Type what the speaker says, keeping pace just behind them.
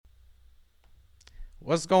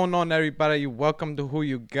What's going on, everybody? Welcome to Who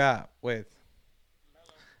You Got with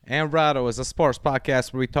and Rado is a sports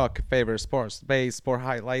podcast where we talk favorite sports, base, sport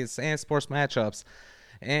highlights, and sports matchups.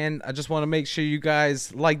 And I just want to make sure you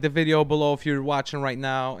guys like the video below if you're watching right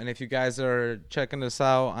now. And if you guys are checking us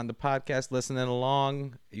out on the podcast, listening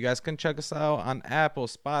along, you guys can check us out on Apple,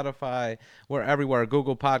 Spotify, we're everywhere,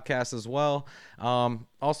 Google Podcasts as well.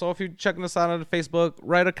 Also, if you're checking us out on Facebook,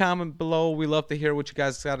 write a comment below. We love to hear what you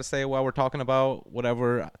guys got to say while we're talking about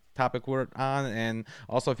whatever topic we're on. And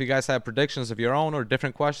also, if you guys have predictions of your own or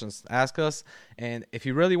different questions, ask us. And if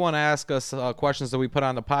you really want to ask us questions that we put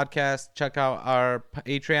on the podcast, check out our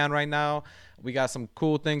Patreon right now. We got some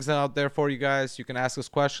cool things out there for you guys. You can ask us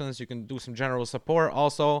questions. You can do some general support.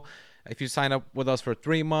 Also, if you sign up with us for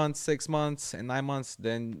 3 months, 6 months, and 9 months,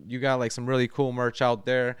 then you got like some really cool merch out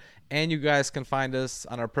there. And you guys can find us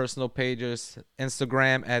on our personal pages,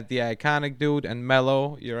 Instagram at The Iconic Dude, and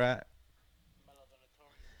Mello, you're at?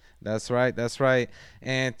 That's right, that's right.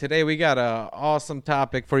 And today we got a awesome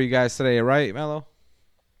topic for you guys today, right, Mello?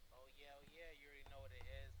 Oh yeah, oh yeah, you already know what it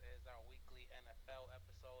is. It's our weekly NFL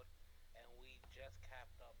episode, and we just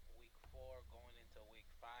capped up week 4, going into week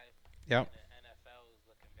 5, Yep. and the NFL is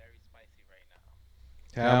looking very spicy right now.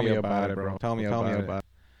 Tell me about it, bro. Tell me about it.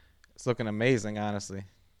 It's looking amazing, honestly.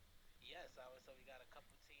 Yes, so we got a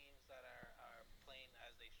couple teams that are playing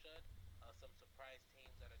as they should. Some surprise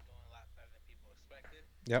teams that are doing a lot better than people expected,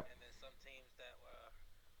 Yep. and then some teams that were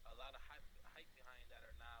a lot of hype behind that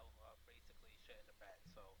are now basically shitting the bed.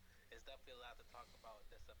 So it's definitely a lot to talk about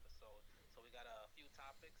this episode. So we got a few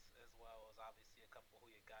topics as well as obviously a couple who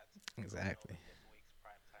you got to go over Exactly. this week's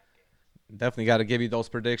primetime games. Definitely got to give you those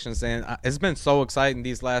predictions. And it's been so exciting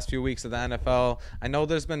these last few weeks of the NFL. I know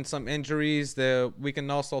there's been some injuries that we can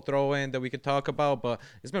also throw in that we could talk about, but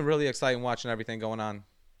it's been really exciting watching everything going on.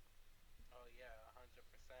 Oh yeah, 100%.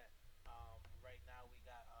 Right now we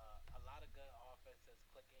got a lot of good offenses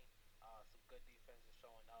clicking, some good defenses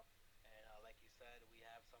showing up, and like you said, we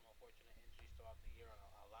have some unfortunate injuries throughout the year on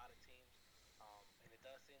a lot of teams. And it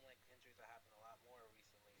does seem like injuries are happening a lot more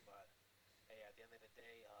recently. But hey, at the end of the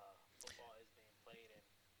day, football is being played, and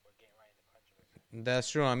we're getting right into crunch with it. That's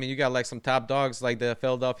true. I mean, you got like some top dogs like the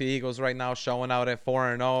Philadelphia Eagles right now showing out at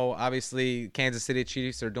 4-0. Obviously, Kansas City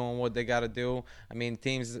Chiefs are doing what they got to do. I mean,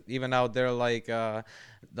 teams even out there like the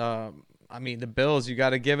the Bills, you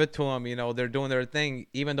got to give it to them. You know, they're doing their thing,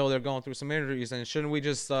 even though they're going through some injuries. And shouldn't we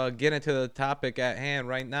just get into the topic at hand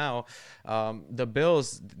right now? The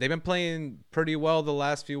Bills, they've been playing pretty well the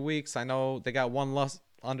last few weeks. I know they got one loss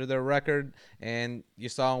under their record, and you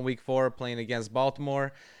saw in week 4 playing against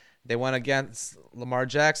Baltimore. They went against Lamar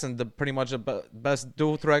Jackson, the pretty much the best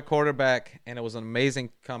dual threat quarterback, and it was an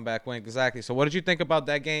amazing comeback win. Exactly. So, what did you think about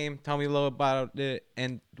that game? Tell me a little about it,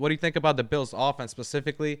 and what do you think about the Bills' offense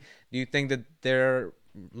specifically? Do you think that they're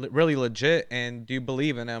really legit, and do you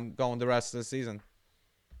believe in them going the rest of the season?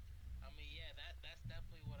 I mean, yeah, that's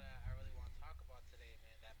definitely what I really want to talk about today,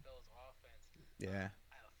 man. That Bills offense. Yeah.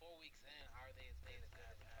 4 weeks in, are they as good as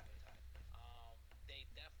advertised? They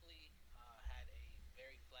definitely had a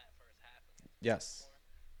very flat first half against Yes.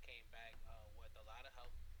 Baltimore. Came back with a lot of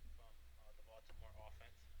help from the Baltimore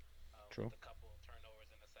offense, with True. a couple of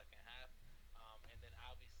turnovers in the second half, and then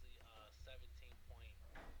obviously a 17-point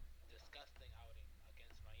disgusting outing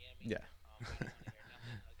against Miami. Yeah. I don't want to hear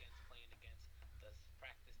nothing against playing against the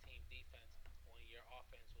practice team defense when your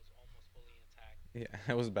offense was almost fully intact, Yeah, it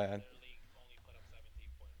and was you bad. literally only put up 17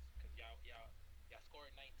 points because y'all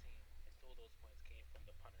scored 19, and 2 of those points came from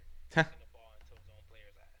the punter kicking the ball into his own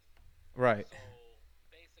player's ass. Right. So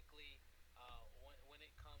basically, when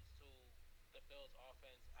it comes to the Bills'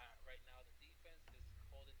 offense, right now the defense is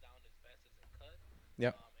holding down as best as it could.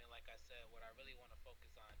 Yep. And like I said, what I really want to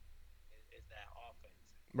focus on is that offense.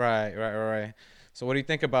 Right. So, what do you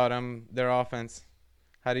think about them, their offense?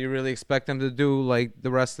 How do you really expect them to do like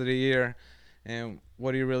the rest of the year? And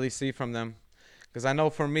what do you really see from them? Because I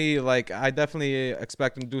know for me, like I definitely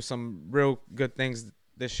expect them to do some real good things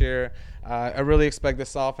this year. I really expect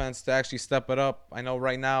this offense to actually step it up. I know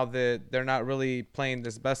right now that they're not really playing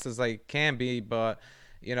as best as they can be, but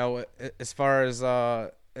you know, as far as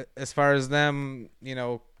them, you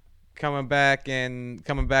know, coming back into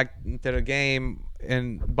the game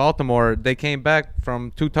in Baltimore, they came back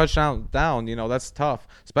from 2 touchdowns down. You know, that's tough.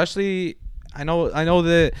 Especially, I know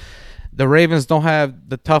that the Ravens don't have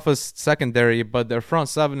the toughest secondary, but their front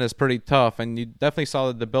seven is pretty tough. And you definitely saw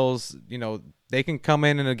that the Bills, you know, they can come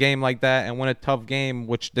in a game like that and win a tough game,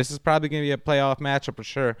 which this is probably going to be a playoff matchup for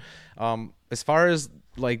sure. As far as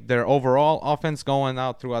like their overall offense going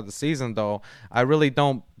out throughout the season, though, I really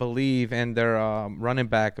don't believe in their running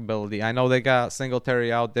back ability. I know they got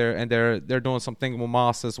Singletary out there, and they're doing something with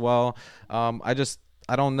Moss as well.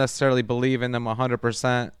 I don't necessarily believe in them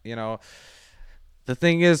 100%. The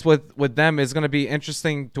thing is with them, it's going to be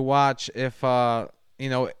interesting to watch if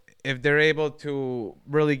if they're able to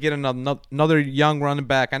really get another young running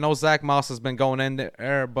back. I know Zach Moss has been going in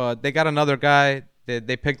there, but they got another guy that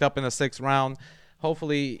they picked up in the 6th round.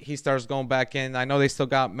 Hopefully he starts going back in. I know they still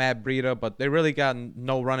got Matt Breida, but they really got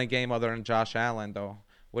no running game other than Josh Allen, though.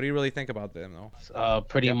 What do you really think about them, though?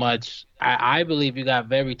 Pretty much, I believe you got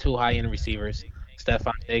very two high end receivers,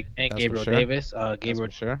 Stephon Diggs and That's for Gabriel sure. Davis. That's Gabriel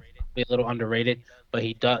for sure. be a little underrated, but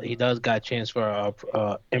he does got a chance for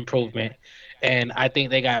improvement, and I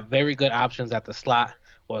think they got very good options at the slot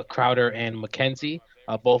with Crowder and McKenzie.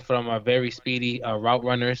 Both of them are very speedy route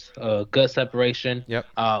runners, good separation, Yep.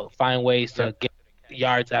 find ways to Yep. get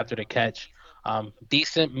yards after the catch.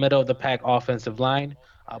 Decent middle of the pack offensive line,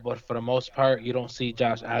 but for the most part, you don't see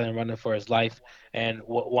Josh Allen running for his life. And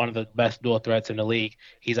one of the best dual threats in the league,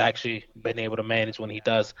 he's actually been able to manage when he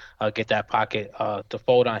does get that pocket to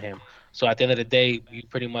fold on him. So at the end of the day, you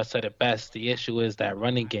pretty much said it best. The issue is that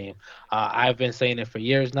running game. I've been saying it for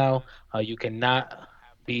years now. You cannot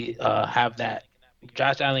be have that.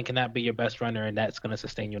 Josh Allen cannot be your best runner, and that's going to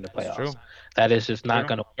sustain you in the It's true. playoffs. That is just not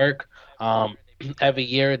going to work. Every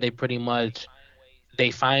year, they pretty much they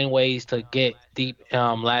find ways to get deep.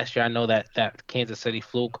 Last year, I know that Kansas City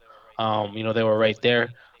fluke. They were right there,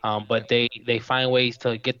 but they find ways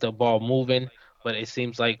to get the ball moving. But it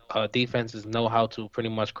seems like defenses know how to pretty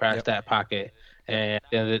much crash Yep. that pocket Yep.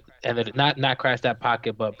 and not crash that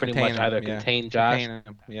pocket, but pretty Contain much him. either Yeah. contain Josh Contain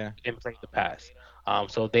him. Yeah. and play the pass.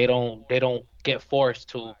 So they don't get forced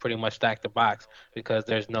to pretty much stack the box because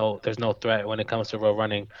there's no threat when it comes to real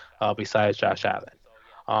running besides Josh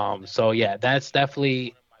Allen. So yeah, that's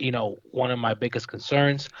definitely one of my biggest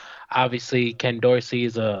concerns. Obviously, Ken Dorsey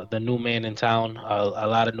is the new man in town. A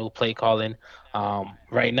lot of new play calling.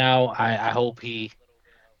 Right now, I hope he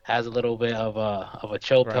has a little bit of a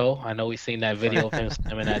chill Right. pill. I know we've seen that video of him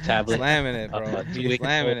slamming that tablet Slamming it, bro. 2 He's weeks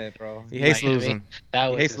slamming ago it, bro. He in hates Miami. losing. That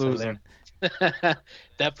He was hates just hilarious. losing.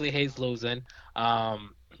 Definitely hates losing.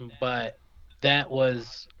 Um, but that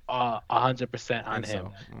was 100% I on think him.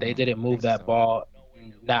 so. They I didn't move think that so. ball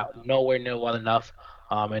not nowhere near well enough.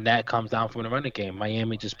 And that comes down from the running game.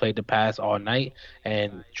 Miami just played the pass all night,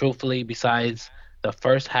 and truthfully, besides the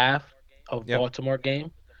first half of Yep. Baltimore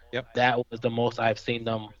game, Yep. that was the most I've seen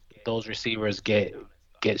those receivers get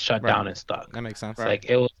shut Right. down and stuck. That makes sense. Right. Like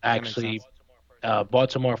it was That makes actually sense.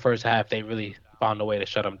 Baltimore first half, they really found a way to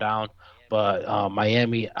shut them down. But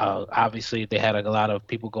Miami, obviously, they had a lot of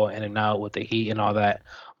people going in and out with the heat and all that.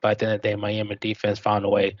 But at the end of the day, Miami defense found a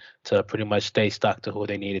way to pretty much stay stuck to who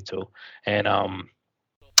they needed to. And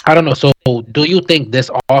I don't know. So, do you think this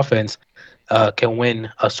offense can win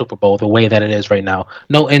a Super Bowl the way that it is right now?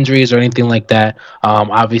 No injuries or anything like that.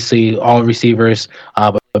 Obviously, all receivers.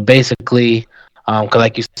 But basically, because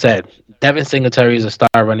like you said, Devin Singletary is a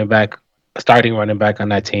starting running back on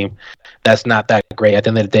that team. That's not that great. At the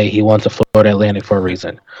end of the day, he went to Florida Atlantic for a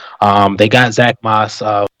reason. They got Zach Moss,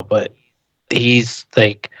 but he's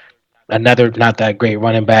like another not that great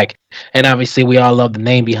running back. And obviously, we all love the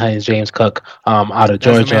name behind James Cook out of That's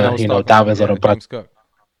the man I Georgia. was talking about. Dalvin's little Yeah, brother. James Cook.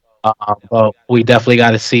 But we definitely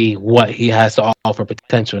got to see what he has to offer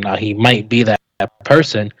potential. Now, he might be that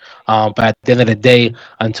person, but at the end of the day,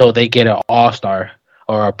 until they get an all star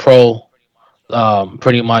or a pro,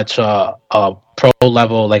 pretty much a pro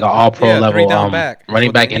level, like an all pro Yeah, three level down back is running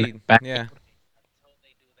what they back and need. back, Yeah.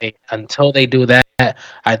 until they do that,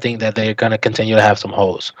 I think that they're going to continue to have some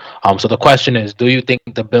holes. So the question is, do you think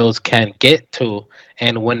the Bills can get to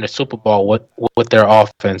and win the Super Bowl with their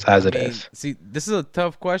offense as I it mean, is? see, this is a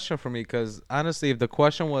tough question for me because honestly, if the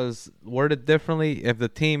question was worded differently, if the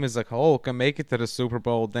team as a whole can make it to the Super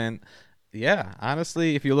Bowl, then yeah,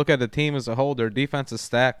 honestly, if you look at the team as a whole, their defense is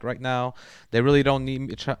stacked right now. They really don't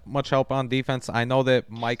need much help on defense. I know that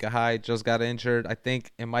Micah Hyde just got injured. I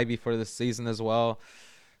think it might be for this season as well.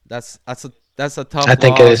 That's a I tough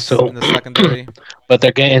think it is loss too. in the secondary. But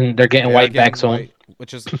they're getting They are White back getting soon. White,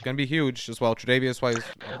 which is gonna be huge as well. Tre'Davious White is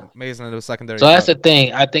amazing in the secondary, So that's but the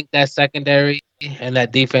thing. I think that secondary and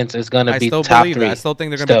that defense is gonna I be still top believe that. I three still think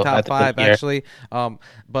they're gonna be still top at the end of five the year. actually.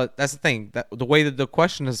 But that's the thing. That the way that the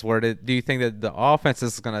question is worded, do you think that the offense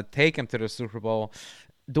is gonna take him to the Super Bowl?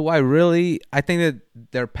 Do I really? I think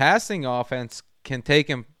that their passing offense can take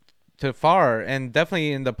him to far and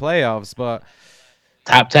definitely in the playoffs, but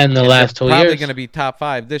Top 10 in the and they're last 2 probably years. gonna be top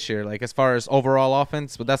five this year, like as far as overall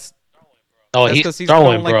offense. But that's Oh, Just he's because he's throwing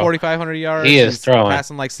throwing, like bro. 4,500 He yards, is he's throwing.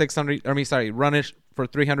 passing like 600. I mean, sorry, running for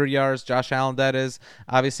 300 yards. Josh Allen, that is.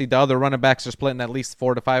 Obviously, the other running backs are splitting at least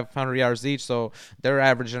 400 to 500 yards each, so they're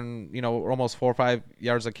averaging, almost 4 or 5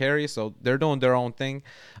 yards a carry. So they're doing their own thing.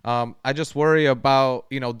 I just worry about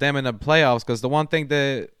them in the playoffs because the one thing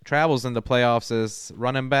that travels in the playoffs is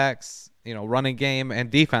running backs. Running game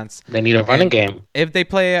and defense. They need a running And game. if they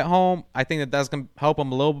play at home, I think that's going to help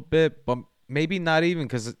them a little bit, but maybe not even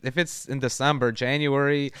because if it's in December,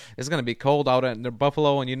 January, it's going to be cold out in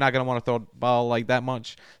Buffalo, and you're not going to want to throw the ball like that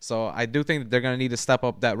much. So I do think that they're going to need to step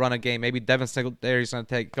up that running game. Maybe Devin Singletary's going to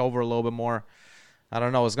take over a little bit more. I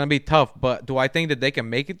don't know. It's going to be tough, but do I think that they can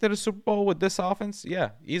make it to the Super Bowl with this offense? Yeah,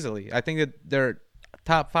 easily. I think that they're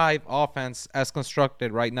top 5 offense as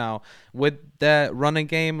constructed right now with that running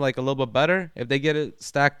game like a little bit better. If they get it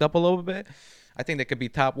stacked up a little bit, I think they could be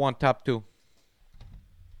top 1, top 2.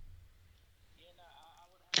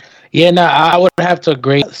 Yeah, no, I would have to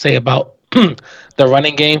agree. Say about the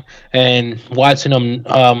running game and watching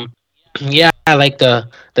them. Yeah, I like the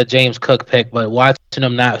James Cook pick, but watching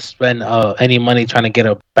them not spend any money trying to get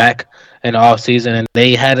a back in the off season, and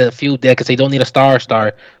they had a few there because they don't need a star.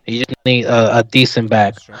 You just need a decent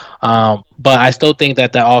back. That's true. But I still think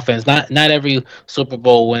that the offense, not every Super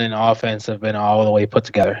Bowl winning offense have been all the way put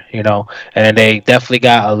together, and they definitely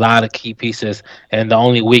got a lot of key pieces. And the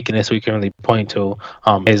only weakness we can really point to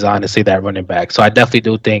is honestly that running back. So I definitely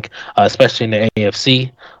do think, especially in the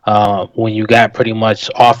AFC, when you got pretty much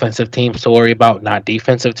offensive teams to worry about, not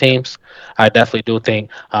defensive teams, I definitely do think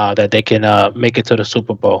that they can make it to the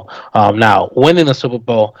Super Bowl. Now, winning the Super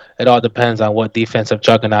Bowl, it all depends on what defensive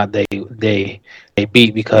juggernaut they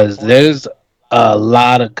beat because there's a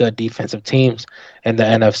lot of good defensive teams in the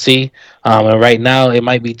NFC. And right now, it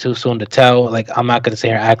might be too soon to tell. Like, I'm not going to sit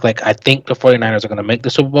here and act like I think the 49ers are going to make the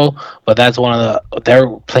Super Bowl, but that's they're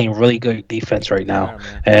playing really good defense right now. Yeah,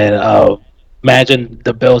 man. And imagine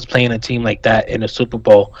the Bills playing a team like that in the Super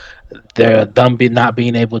Bowl. They're not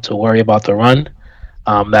being able to worry about the run.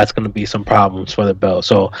 That's going to be some problems for the Bills.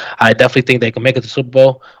 So I definitely think they can make it to the Super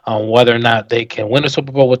Bowl. Whether or not they can win the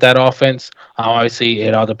Super Bowl with that offense, obviously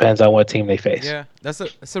it all depends on what team they face. Yeah, that's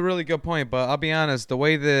a really good point. But I'll be honest, the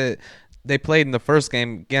way that they played in the first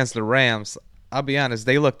game against the Rams, I'll be honest,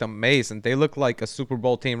 they looked amazing. They looked like a Super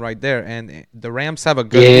Bowl team right there. And the Rams have a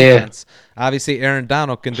good defense. Obviously, Aaron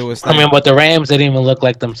Donald can do his thing. I mean, but the Rams didn't even look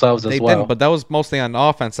like themselves They as well. didn't, but that was mostly on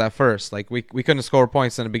offense at first. Like we couldn't score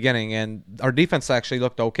points in the beginning, and our defense actually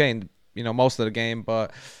looked okay, most of the game.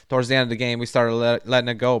 But towards the end of the game, we started letting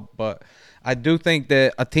it go. But I do think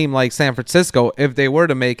that a team like San Francisco, if they were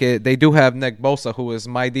to make it, they do have Nick Bosa, who is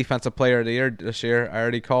my defensive player of the year this year. I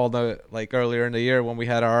already called it like earlier in the year when we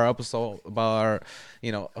had our episode about our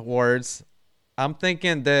awards. I'm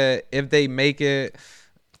thinking that if they make it,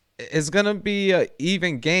 it's gonna be an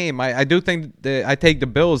even game. I do think that I take the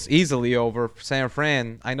Bills easily over San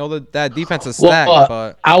Fran. I know that defense is stacked,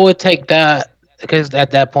 but I would take that because at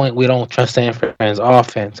that point we don't trust San Fran's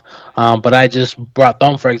offense. But I just brought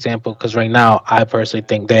them for example because right now I personally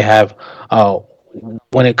think they have,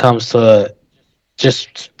 when it comes to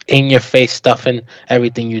just in your face stuffing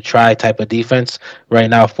everything you try type of defense right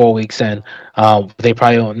now 4 weeks in, they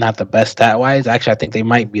probably are not the best stat wise. Actually I think they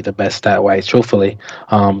might be the best stat wise truthfully,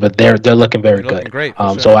 but they're looking very they're looking good. great.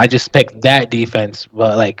 For So sure. I just picked that defense,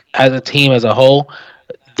 but like as a team as a whole,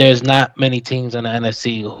 there's not many teams in the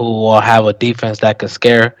NFC who will have a defense that could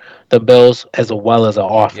scare the Bills as well as an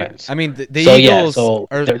Yeah, offense. I mean the So Eagles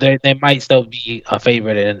are. they might still be a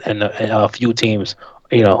favorite in a few teams,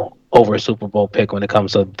 over a Super Bowl pick when it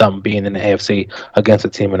comes to them being in the AFC against a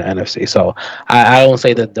team in the NFC. So I don't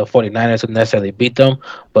say that the 49ers would necessarily beat them,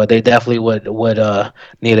 but they definitely would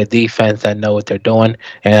need a defense that know what they're doing.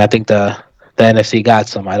 And I think the NFC got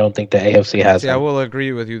some. I don't think the AFC has See, I them. will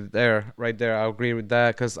agree with you there, right there. I'll agree with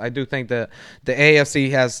that because I do think that the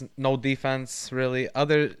AFC has no defense really.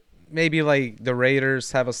 Other maybe like the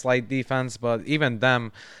Raiders have a slight defense, but even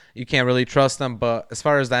them, you can't really trust them. But as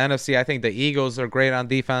far as the NFC, I think the Eagles are great on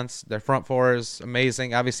defense. Their front four is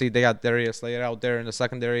amazing. Obviously, they got Darius Slade out there in the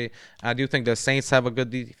secondary. I do think the Saints have a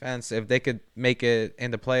good defense. If they could make it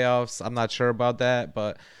in the playoffs, I'm not sure about that,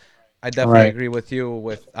 but I definitely Right. agree with you.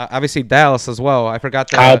 With obviously Dallas as well. I forgot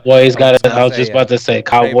that. Cowboys I was got. gonna I was say, just about to say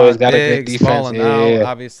Cowboys Trayvon got a good Diggs defense. balling Yeah, out. yeah, yeah.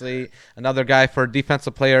 Obviously, another guy for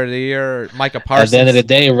defensive player of the year, Micah At the end of the Parsons.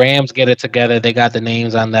 day, Rams get it together. They got the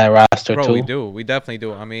names on that roster Bro, we too. do. We definitely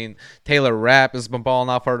do. I mean, Taylor Rapp has been balling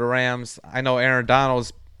out for the Rams. I know Aaron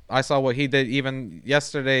Donald's. I saw what he did even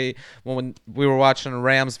yesterday when we were watching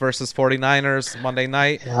Rams versus 49ers Monday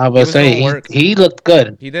night. I He would was say doing work. he looked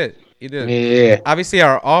good. He did. He did. Yeah, Obviously,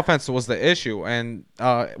 our offense was the issue, and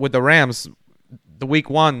with the Rams, the week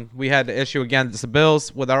one, we had the issue against the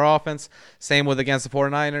Bills with our offense. Same with against the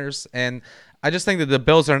 49ers. And I just think that the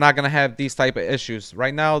Bills are not going to have these type of issues.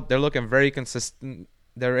 Right now, they're looking very consistent.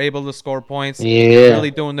 They're able to score points. They're Yeah.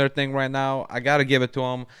 really doing their thing right now. I got to give it to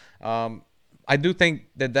them. I do think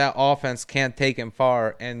that that offense can take him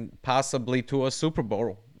far and possibly to a Super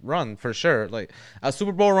Bowl run for sure. Like a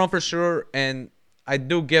Super Bowl run for sure. And I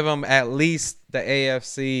do give them at least the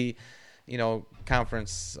AFC,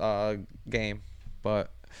 conference game.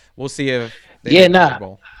 But we'll see if they Yeah, make the Super nah.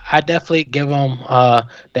 Bowl. I definitely give them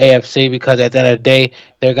the AFC because at the end of the day,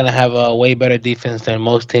 they're gonna have a way better defense than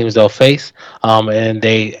most teams they'll face, and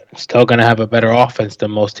they still gonna have a better offense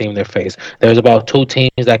than most teams they face. There's about two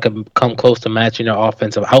teams that could come close to matching their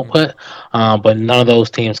offensive Mhm. output, but none of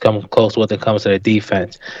those teams come close when it comes to the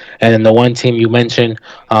defense. And then the one team you mentioned,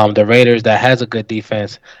 the Raiders, that has a good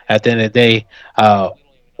defense. At the end of the day.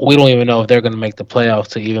 We don't even know if they're going to make the playoffs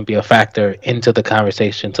to even be a factor into the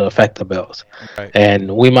conversation to affect the Bills. Right.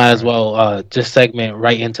 And we might as Right. well just segment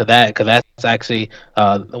right into that because that's actually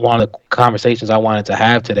one of the conversations I wanted to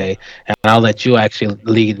have today. And I'll let you actually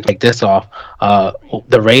lead and take this off.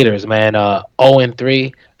 The Raiders, man,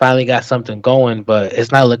 0-3, finally got something going, but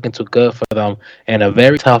it's not looking too good for them in a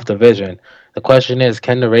very tough division. The question is,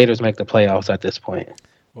 can the Raiders make the playoffs at this point?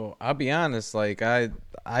 Well, I'll be honest. Like I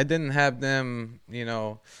didn't have them,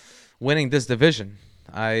 winning this division.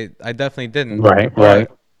 I definitely didn't. Right, right.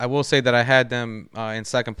 But I will say that I had them in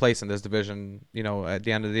second place in this division. At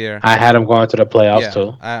the end of the year. I had them going to the playoffs Yeah,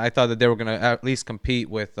 too. I thought that they were gonna at least compete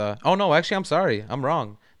with. Oh no, actually, I'm sorry. I'm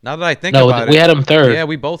wrong. Now that I think No, about we it, had them third. yeah,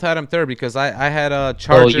 we both had them third because I had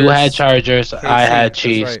So you had Chargers, Chargers, I KC. had That's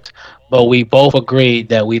Chiefs, right. but we both agreed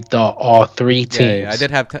that we thought all three Yeah. I teams did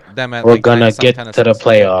have them at were like 90 gonna something, get 10 and to the 6.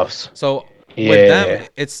 playoffs. So with them,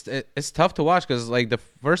 Yeah. it's tough to watch because like the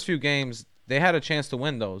first few games they had a chance to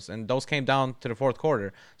win those, and those came down to the fourth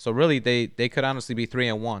quarter. So really, they could honestly be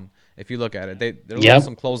 3-1 if you look at it. They're losing Yep.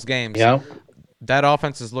 some close games. Yep. That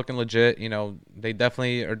offense is looking legit. They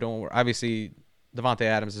definitely are doing. Obviously, Devontae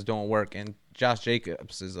Adams is doing work, and Josh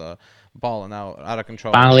Jacobs is balling out of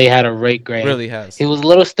control. Finally had a great game. Really has. He was a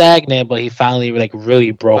little stagnant, but he finally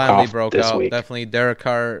really broke Finally off broke this out. week. Definitely, Derek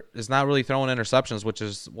Carr is not really throwing interceptions, which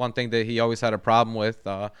is one thing that he always had a problem with.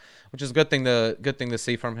 Which is a good thing to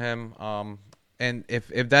see from him. And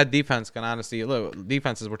if that defense can honestly look,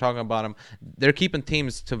 defenses we're talking about them, they're keeping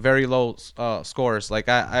teams to very low scores. Like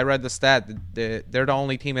I read the stat that they're the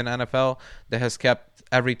only team in the NFL that has kept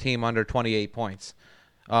every team under 28 points.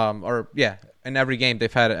 Or yeah, in every game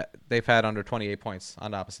they've had under 28 points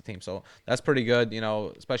on the opposite team. So that's pretty good,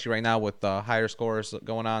 especially right now with higher scores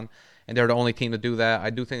going on, and they're the only team to do that.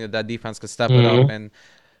 I do think that defense could step it up Hmm. and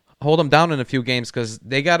hold them down in a few games because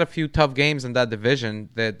they got a few tough games in that division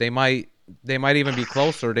that they might even be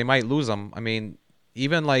closer. They might lose them. I mean,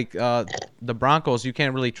 even like the Broncos, you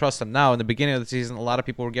can't really trust them now. In the beginning of the season, a lot of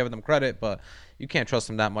people were giving them credit, but you can't trust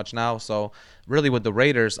them that much now. So really, with the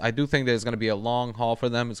Raiders, I do think there's going to be a long haul for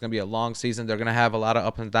them. It's going to be a long season. They're going to have a lot of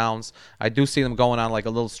ups and downs. I do see them going on like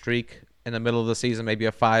a little streak in the middle of the season, maybe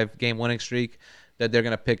a 5-game winning streak that they're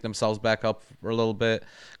going to pick themselves back up for a little bit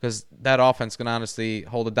because that offense can honestly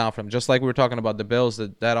hold it down for them. Just like we were talking about the Bills,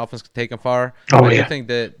 that offense could take them far. Oh I do yeah. think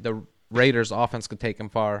that the Raiders' offense could take them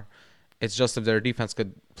far. It's just if their defense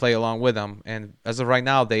could play along with them. And as of right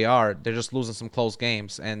now, they are. They're just losing some close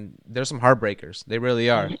games. And there's some heartbreakers. They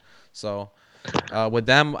really are. So with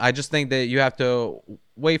them, I just think that you have to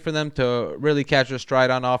wait for them to really catch their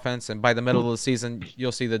stride on offense. And by the middle of the season,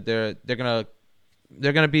 you'll see that they're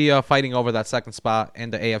gonna be fighting over that second spot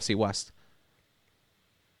in the AFC West.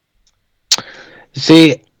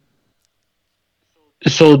 See,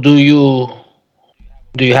 so do you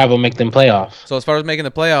have them make them playoffs? So as far as making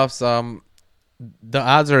the playoffs, the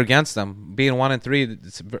odds are against them. Being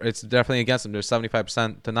 1-3, it's definitely against them. There's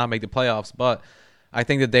 75% to not make the playoffs, but I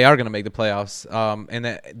think that they are going to make the playoffs.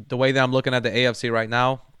 And the way that I'm looking at the AFC right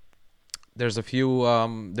now, there's a few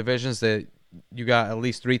divisions that you got at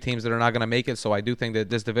least 3 teams that are not going to make it. So I do think that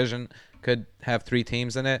this division could have 3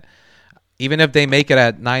 teams in it. Even if they make it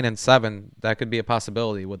at 9-7, that could be a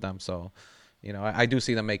possibility with them. So, I do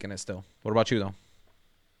see them making it still. What about you, though?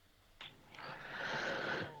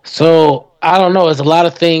 So I don't know. There's a lot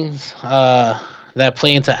of things that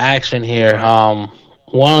play into action here. Right.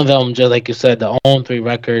 One of them, just like you said, the 0-3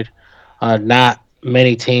 record. Not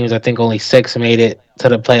many teams. I think only 6 made it to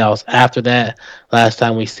the playoffs. After that, last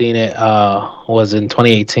time we seen it was in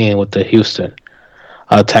 2018 with the Houston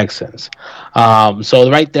Texans.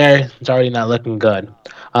 So right there, it's already not looking good.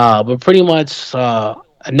 But pretty much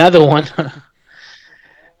another one.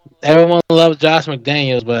 Everyone loves Josh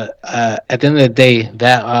McDaniels, but at the end of the day,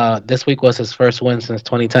 that this week was his first win since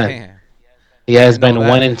 2010. Damn, He I has didn't know been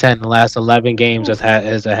one that. in 10 in the last 11 games Oof, as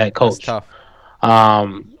a head that's coach. tough.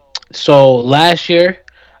 Um, so last year,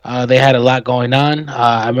 they had a lot going on.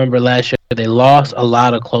 I remember last year they lost a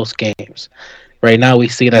lot of close games. Right now, we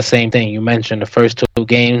see that same thing. You mentioned the first two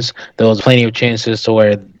games. There was plenty of chances to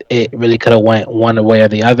where it really could have went one way or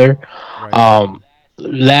the other. Right. Um,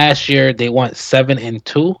 Last year, they went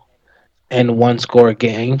 7-2 in one score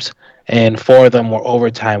games, and four of them were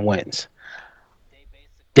overtime wins.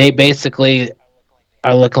 They basically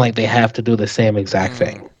are looking like they have to do the same exact Mm,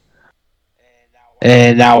 thing.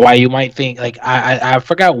 And now, why you might think like I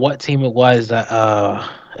forgot what team it was.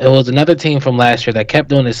 It was another team from last year that kept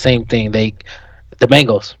doing the same thing. The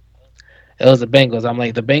Bengals. It was the Bengals. I'm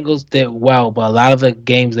like the Bengals did well, but a lot of the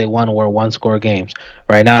games they won were one score games.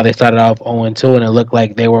 Right now, they started off 0-2, and it looked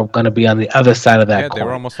like they were going to be on the other side of that yeah, they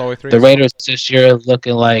were coin. almost always three The and zero. Raiders this year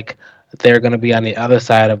looking like they're going to be on the other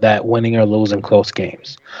side of that, winning or losing close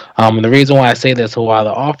games. And the reason why I say this, while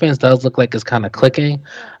the offense does look like it's kind of clicking,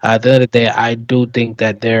 at the end of the day, I do think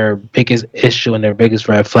that their biggest issue and their biggest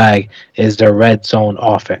red flag is their red zone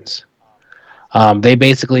offense. They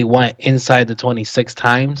basically went inside the 26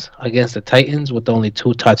 times against the Titans with only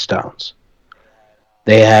two touchdowns.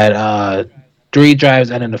 They had three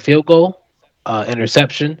drives and then a field goal,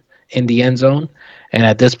 interception in the end zone, and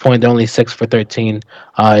at this point they're only 6 for 13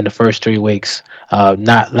 in the first 3 weeks.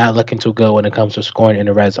 Not looking too good when it comes to scoring in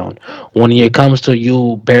the red zone. When it comes to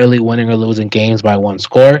you barely winning or losing games by one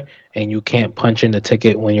score, and you can't punch in the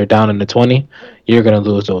ticket when you're down in the 20, you're gonna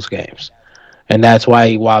lose those games. And that's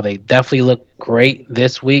why while they definitely look great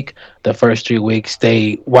this week, the first 3 weeks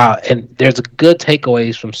they wow and there's good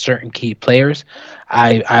takeaways from certain key players.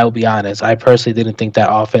 I'll be honest, I personally didn't think that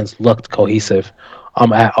offense looked Mm, cohesive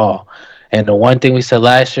at all. And the one thing we said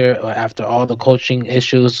last year, after all the coaching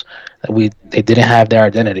issues, we they didn't have their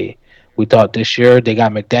identity. We thought this year they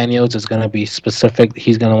got McDaniels is going to be specific.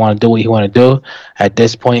 He's going to want to do what he want to do. At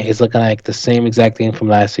this point, it's looking like the same exact thing from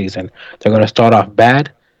last season. They're going to start off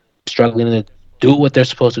bad, struggling to do what they're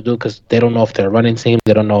supposed to do because they don't know if they're a running team.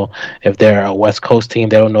 They don't know if they're a West Coast team.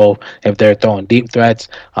 They don't know if they're throwing deep threats.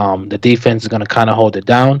 The defense is going to kind of hold it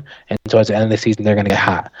down, and towards the end of the season, they're going to get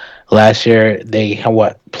hot. Last year, they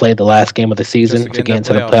played the last game of the just to season get to in get that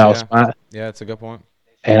into the playoffs. playoff Yeah, spot, yeah, it's a good point.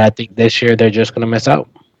 and I think this year they're just going to miss out.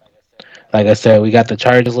 Like I said, we got the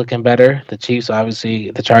Chargers looking better. The Chiefs,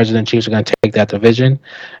 obviously, the Chargers and Chiefs are going to take that division.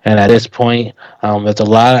 And at this point, there's a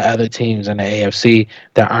lot of other teams in the AFC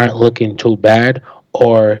that aren't looking too bad,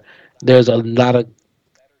 or there's a lot of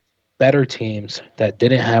better teams that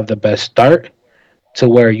didn't have the best start to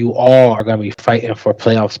where you all are going to be fighting for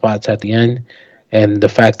playoff spots at the end. And the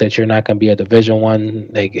fact that you're not going to be a Division One,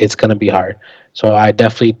 like it's going to be hard. So I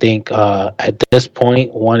definitely think at this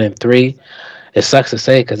point, 1-3, it sucks to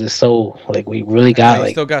say because it's so like we really But got you like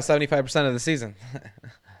still got 75% of the season.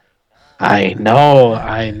 I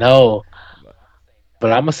know,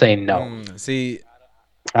 but I'm gonna say no. See,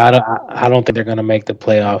 I don't think they're gonna make the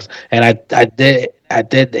playoffs. And I did,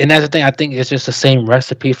 and that's the thing. I think it's just the same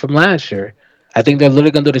recipe from last year. I think they're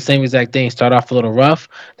literally gonna do the same exact thing. Start off a little rough.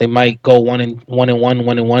 They might go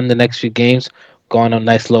 1-1 the next few games, go on a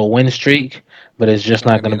nice little win streak, but it's it's just not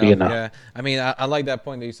not gonna be gonna be enough. enough. Yeah, I mean, I like that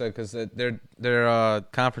point that you said because their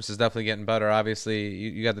conference is definitely getting better. Obviously,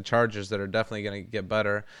 you got the Chargers that are definitely gonna get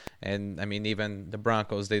better, and I mean, even the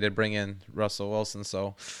Broncos they did bring in Russell Wilson,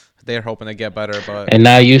 so they're hoping to get better. But And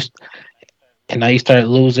now you and now you start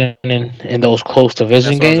losing in those close division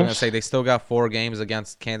that's what I was gonna games. say. They still got 4 games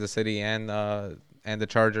against Kansas City and the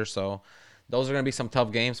Chargers, so those are gonna be some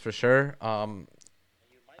tough games for sure.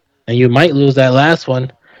 And you might lose that last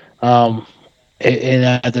one um, in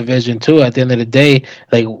that division too. At the end of the day,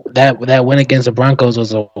 like that win against the Broncos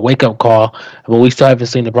was a wake up call, but we still haven't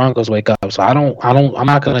seen the Broncos wake up. So I'm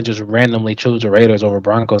not gonna just randomly choose the Raiders over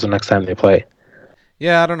Broncos the next time they play.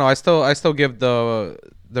 Yeah, I don't know. I still give the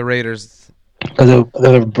Raiders.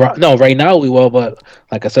 Because no, right now we will, but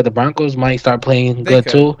like I said, the Broncos might start playing They good could.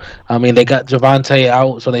 too. I mean, they got Javante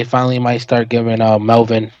out, so they finally might start giving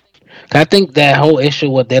Melvin. I think that whole issue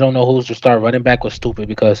with they don't know who's to start running back was stupid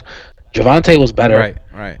because Javante was better. Right,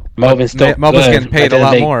 right. But Melvin's still Melvin's getting good, but paid a then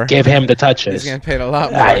lot they more. give him the He's touches. getting paid a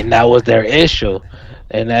lot more. And that was their issue.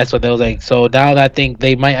 And that's what they was like. So now I think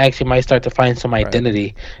they might start to find some Right.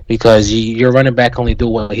 identity because your running back only do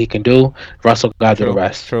what he can do. Russell got to do the True.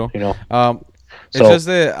 rest. True. You know. Um, it's So just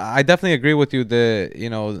that I definitely agree with you.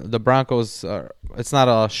 The Broncos. It's not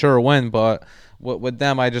a sure win, but with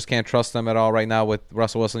them, I just can't trust them at all right now. With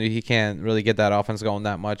Russell Wilson, he can't really get that offense going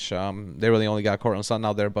that much. They really only got Cortland Sutton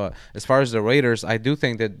out there. But as far as the Raiders, I do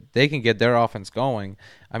think that they can get their offense going.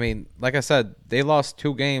 I mean, like I said, they lost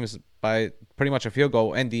 2 games by pretty much a field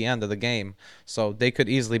goal in the end of the game, so they could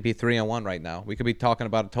easily be 3-1 right now. We could be talking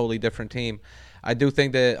about a totally different team. I do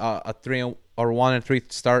think that a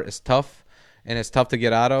 1-3 start is tough, and it's tough to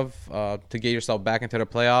get out of to get yourself back into the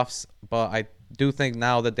playoffs. But I do think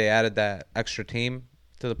now that they added that extra team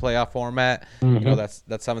to the playoff format,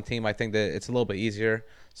 that 7th team, I think that it's a little bit easier.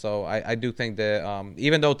 So I do think that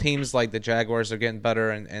even though teams like the Jaguars are getting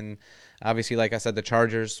better, and obviously, like I said, the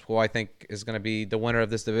Chargers, who I think is going to be the winner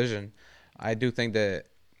of this division, I do think that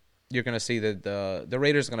you're going to see that the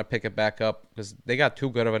Raiders are going to pick it back up because they got too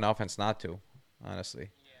good of an offense not to, honestly.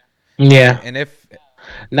 Yeah. And if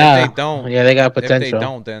Nah. they don't, Yeah, they got if they potential.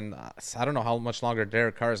 don't, then I don't know how much longer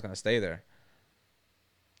Derek Carr is going to stay there.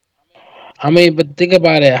 I mean, but think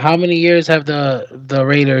about it. How many years have the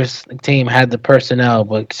Raiders team had the personnel,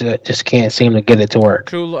 but just can't seem to get it to work?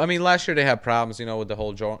 True. I mean, last year they had problems, with the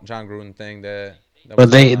whole John Gruden thing that was But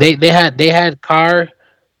going on. they had Carr.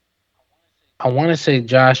 I want to say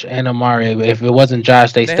Josh and Amari. If it wasn't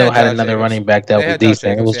Josh, they They still had had Josh another Jacobs. running back that They was had Josh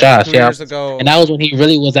decent. It Jacobs, was yeah. Josh, 2 years ago. and that was when he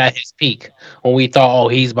really was at his peak. When we thought, oh,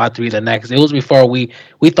 he's about to be the next. It was before we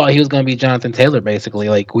thought he was going to be Jonathan Taylor, basically.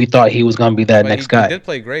 Like we thought he was going to be that But next he guy. did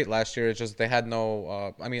play great last year. It's just they had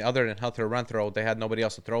no. I mean, other than Hunter Renfrow, they had nobody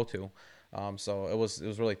else to throw to. So it was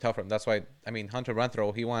really tough for him. That's why I mean Hunter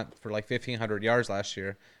Renfrow, he went for like 1,500 yards last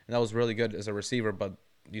year, and that was really good as a receiver. But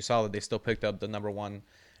you saw that they still picked up the #1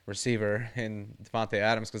 receiver in Devontae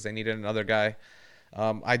Adams because they needed another guy.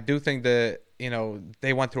 I do think that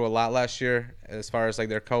they went through a lot last year as far as like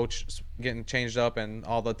their coach getting changed up and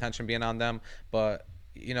all the attention being on them. But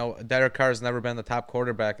Derek Carr has never been the top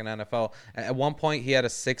quarterback in NFL. At one point, he had a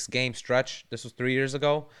 6-game stretch. This was 3 years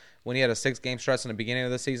ago when he had a 6-game stretch in the beginning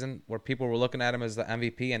of the season where people were looking at him as the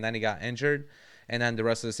MVP, and then he got injured, and then the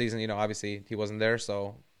rest of the season, obviously he wasn't there,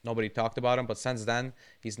 so nobody talked about him. But since then,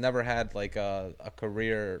 he's never had like a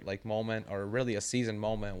career like moment or really a season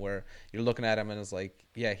moment where you're looking at him and it's like,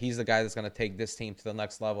 yeah, he's the guy that's going to take this team to the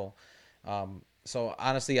next level. So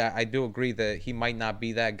honestly, I do agree that he might not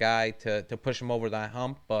be that guy to push him over that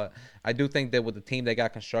hump, but I do think that with the team they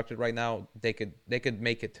got constructed right now, they could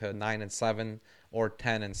make it to 9-7 or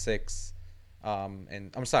 10-6,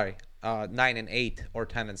 and I'm sorry, 9-8 or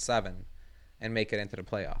 10-7, and make it into the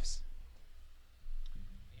playoffs.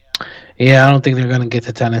 Yeah, I don't think they're going to get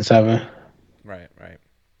to 10-7. Right.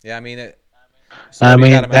 Yeah, I mean it. So I what do you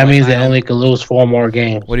mean got 'em at, that like means they 9 only could lose 4 more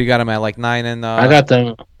games. What do you got them at, like 9 and? I got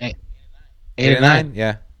them 8 and 9.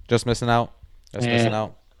 Yeah, just missing out. Missing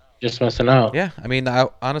out. Just missing out. Yeah, I mean,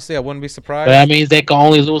 honestly, I wouldn't be But surprised. that means they can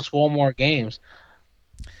only lose 4 more games.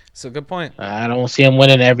 It's a good point. I don't see them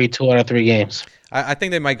winning every 2 out of 3 games. I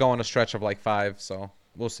think they might go on a stretch of like 5, so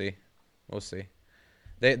we'll see.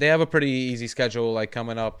 They have a pretty easy schedule like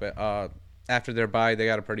coming up after their bye. They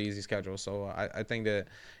got a pretty easy schedule, so I think that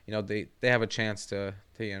they have a chance to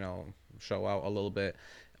show out a little bit.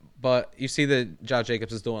 But you see that Josh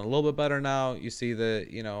Jacobs is doing a little bit better now. You see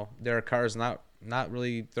that Derek Carr is not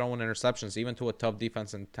really throwing interceptions even to a tough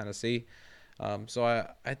defense in Tennessee. So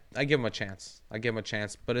I give him a chance.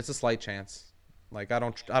 But it's a slight chance. Like I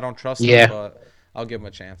don't trust him, but I'll give him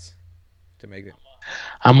a chance to make it.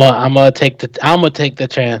 I'm gonna take the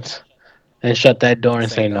chance and shut that door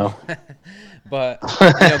and say no. But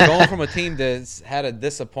going from a team that's had a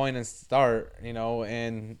disappointing start,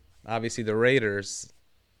 and obviously the Raiders,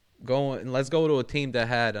 let's go to a team that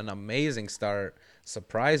had an amazing start,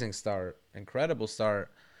 surprising start, incredible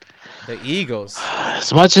start. The Eagles.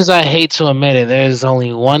 As much as I hate to admit it, there's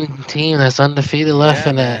only one team that's undefeated left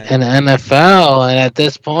in the NFL, and at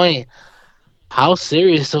this point, how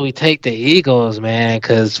serious do we take the Eagles, man?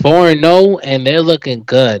 Because 4-0, and they're looking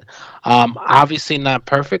good. Obviously not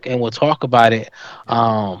perfect, and we'll talk about it.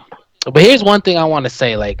 But here's one thing I want to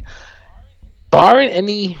say: like, barring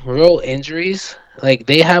any real injuries, like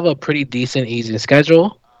they have a pretty decent, easy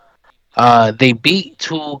schedule. They beat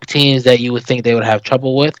 2 teams that you would think they would have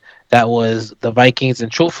trouble with. That was the Vikings, and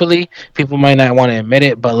truthfully, people might not want to admit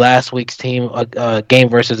it, but last week's game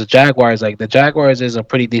versus the Jaguars, like the Jaguars is a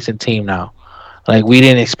pretty decent team now. Like we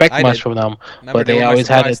didn't expect much from them, but they always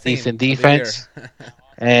had a decent defense,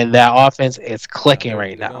 and that offense is clicking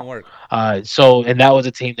right now. So and that was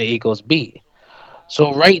a team the Eagles beat.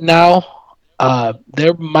 So right now,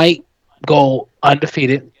 they might go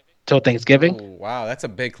undefeated till Thanksgiving. Oh, wow, that's a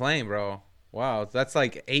big claim, bro. Wow, that's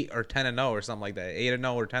like 8 or 10-0 or something like that.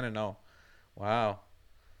 8-0 or 10-0. Wow.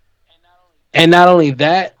 And not only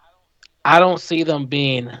that, I don't see them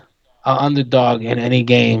being an underdog in any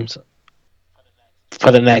games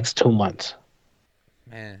for the next 2 months.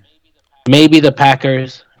 Man. Maybe the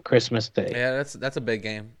Packers Christmas Day, Yeah, that's a big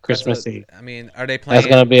game. That's a. Christmas Eve. I mean, are they That's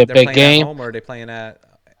gonna playing? be a They're big playing at game. home or are they playing at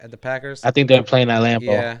the Packers? I think they're playing at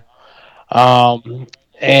Lambeau. Yeah. Um,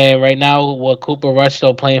 and right now, with Cooper Rush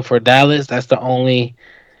still playing for Dallas, that's the only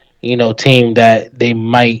team that they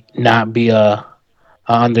might not be a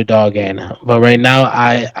underdog in. But right now,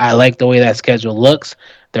 I like the way that schedule looks.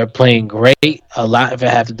 They're playing great. A lot of it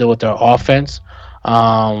has to do with their offense.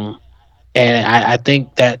 Um, and I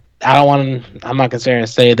think that I don't want to. I'm not considering to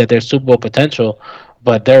say that they're Super Bowl potential,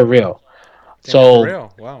 but they're real. Damn, for So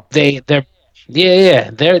real. Wow. they're yeah,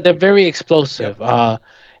 they're very Yep. explosive.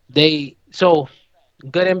 They so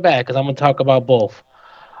good and bad because I'm gonna talk about both.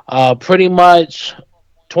 Pretty much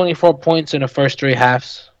 24 points in the first three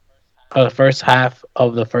halves, first half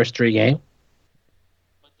of the first three games.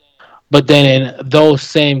 But then in those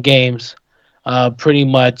same games, pretty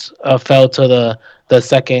much fell to the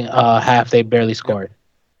second half. They barely Yep. scored,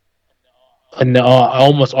 and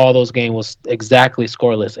almost all those games was exactly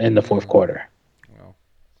scoreless in the fourth Mm. quarter. Well.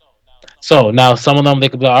 So now some of them they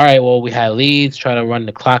could be like, all right, well we had leads, try to run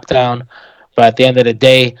the clock down, but at the end of the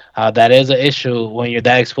day, that is an issue when you're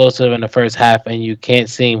that explosive in the first half and you can't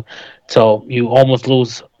seem to you almost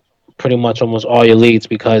lose pretty much almost all your leads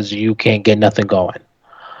because you can't get nothing going.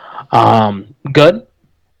 Good.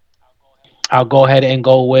 I'll go ahead and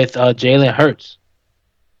go with Jalen Hurts.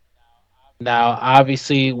 Now,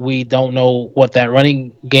 obviously, we don't know what that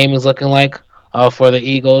running game is looking like for the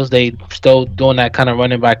Eagles. They still doing that kind of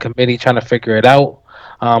running by committee, trying to figure it out.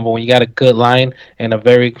 But when you got a good line and a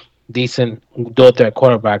very decent dual threat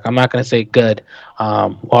quarterback, I'm not going to say good. I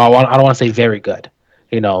don't want to say very good,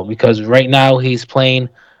 because right now he's playing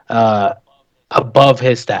uh, above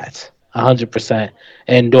his stats, 100%.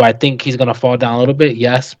 And do I think he's going to fall down a little bit?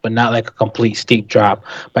 Yes, but not like a complete steep drop.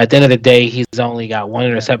 But at the end of the day, he's only got one Yeah.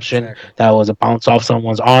 interception Exactly. that was a bounce off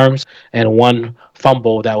someone's arms and one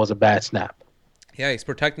fumble that was a bad snap. Yeah, he's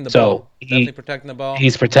protecting the So ball. Definitely protecting the ball.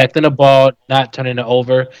 he's protecting the ball, not turning it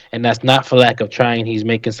over, and that's not for lack of trying. He's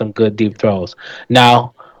making some good deep throws.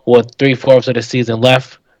 Now, with three-fourths of the season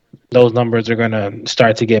left, those numbers are going to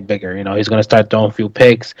start to get bigger. He's going to start throwing a few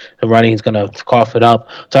picks. The running, he's going to cough it up.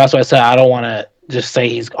 So that's why I said I don't want to just say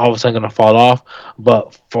he's all of a sudden going to fall off.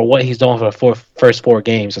 But for what he's doing for the first four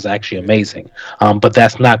games is actually amazing. But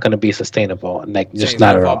that's not going to be sustainable. Like, Saying just he's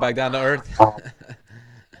not gonna at fall all. back down to earth. Um,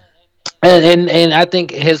 and I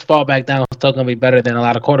think his fall back down is still going to be better than a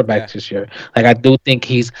lot of Yeah. quarterbacks this year. Like I do think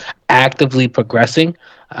he's actively progressing.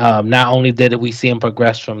 Not only did we see him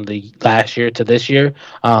progress from the last year to this year,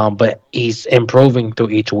 but he's improving through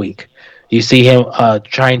each week. You see him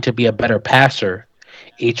trying to be a better passer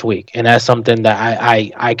each week, and that's something that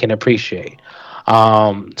I can appreciate.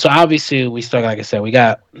 So obviously we still, like I said, we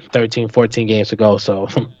got 13, 14 games to go, so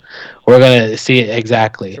we're gonna see it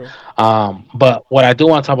exactly. True. But what I do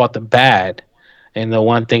want to talk about the bad, and the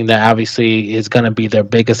one thing that obviously is gonna be their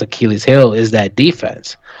biggest Achilles heel is that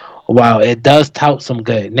defense. While it does tout some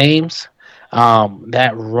good names,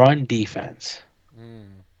 that run defense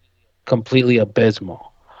Mm. completely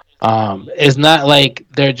abysmal. It's not like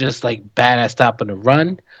they're just like bad at stopping the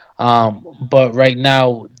run, but right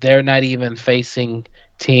now they're not even facing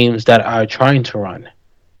teams that are trying to run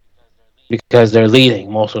because they're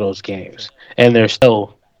leading most of those games and they're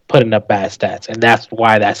still putting up bad stats, and that's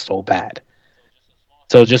why that's so bad.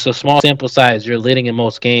 So just a small sample size, you're leading in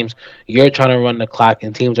most games. You're trying to run the clock,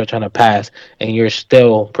 and teams are trying to pass, and you're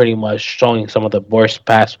still pretty much showing some of the worst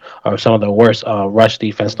pass or some of the worst rush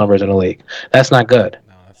defense numbers in the league. That's not good.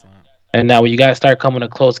 No, that's not. And now when you got to start coming to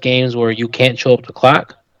close games where you can't show up the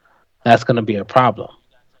clock, that's going to be a problem.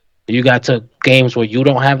 You got to games where you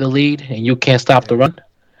don't have the lead and you can't stop the Yeah. run,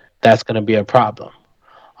 that's going to be a problem.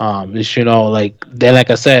 It's, like then, like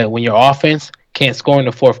I said, when your offense can't score in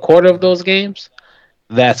the fourth quarter of those games,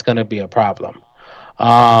 that's going to be a problem.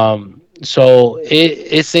 So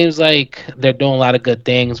it seems like they're doing a lot of good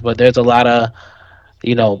things, but there's a lot of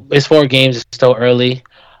it's 4 games, it's still early.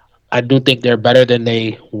 I do think they're better than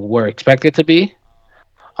they were expected to be.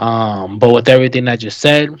 But with everything I just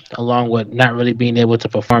said, along with not really being able to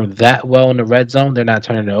perform that well in the red zone, they're not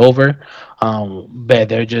turning it over. But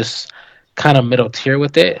they're just kind of middle tier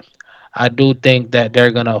with it. I do think that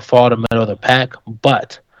they're gonna fall to middle of the pack,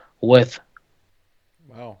 but with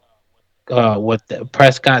Wow.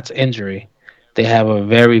 Prescott's injury, they have a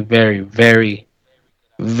very, very, very,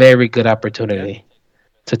 very good Yeah. opportunity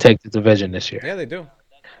to take the division this year. Yeah, they do.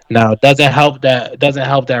 Now, it doesn't help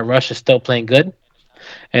that Rush is still playing good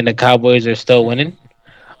and the Cowboys are still winning.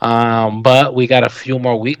 But we got a few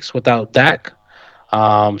more weeks without Dak.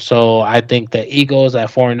 So I think the Eagles at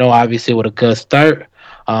 4-0, obviously with a good start.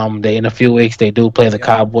 They in a few weeks they do play the Yep.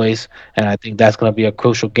 Cowboys, and I think that's going to be a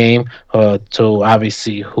crucial game to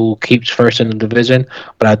obviously who keeps first in the division.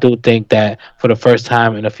 But I do think that for the first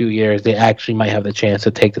time in a few years, they actually might have the chance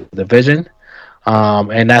to take the division.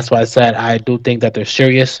 And that's why I said I do think that they're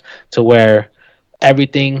serious to where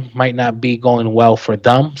everything might not be going well for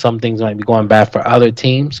them. Some things might be going bad for other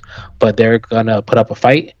teams, but they're gonna put up a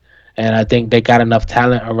fight. And I think they got enough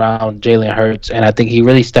talent around Jalen Hurts, and I think he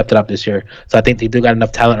really stepped it up this year. So I think they do got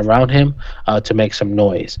enough talent around him to make some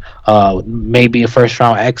noise. Maybe a first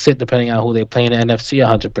round exit, depending on who they play in the NFC,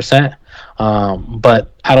 100%.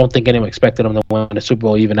 But I don't think anyone expected them to win the Super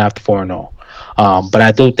Bowl even after 4-0. But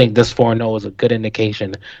I do think this 4-0 is a good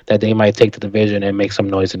indication that they might take the division and make some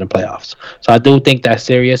noise in the playoffs. So I do think that's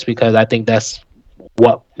serious because I think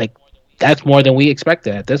what like that's more than we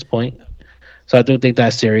expected at this point. So I do think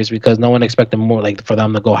that's serious because no one expected more like for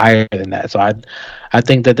them to go higher than that. So I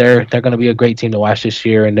think that they're going to be a great team to watch this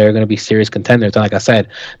year and they're going to be serious contenders. And like I said,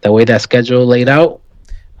 the way that schedule laid out,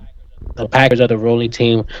 the Packers are the only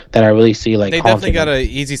team that I really see like They definitely haunting got them. an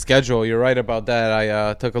easy schedule. You're right about that.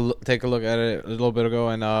 I take a look at it a little bit ago,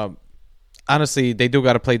 and honestly, they do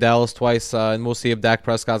got to play Dallas twice, and we'll see if Dak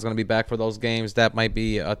Prescott's going to be back for those games. That might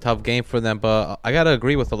be a tough game for them, but I got to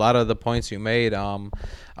agree with a lot of the points you made.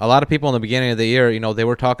 A lot of people in the beginning of the year, they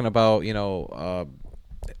were talking about,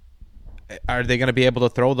 are they going to be able to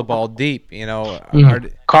throw the ball deep?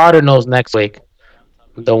 Cardinals next week,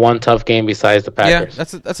 the one tough game besides the Yeah, Packers.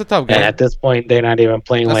 that's a tough And game. at this point, they're not even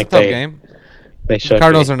playing That's a like tough game. they should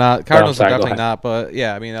Cardinals be. are not. But I'm Cardinals are sorry, go definitely ahead. not. But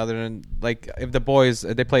yeah, I mean, other than like if the boys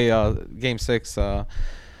they play game 6,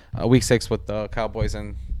 week 6 with the Cowboys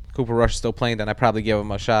and Cooper Rush is still playing, then I probably give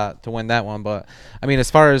him a shot to win that one. But I mean,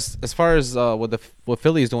 as far as what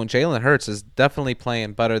Philly is doing, Jalen Hurts is definitely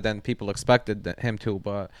playing better than people expected him to.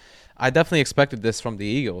 But I definitely expected this from the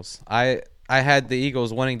Eagles. I had the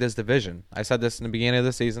Eagles winning this division. I said this in the beginning of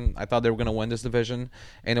the season. I thought they were going to win this division,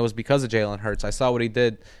 and it was because of Jalen Hurts. I saw what he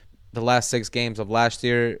did the last 6 games of last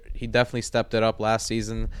year. He definitely stepped it up last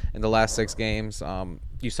season in the last 6 games.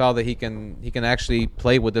 You saw that he can actually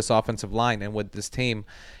play with this offensive line and with this team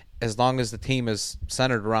as long as the team is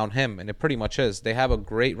centered around him, and it pretty much is. They have a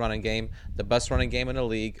great running game, the best running game in the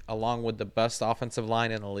league, along with the best offensive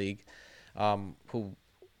line in the league,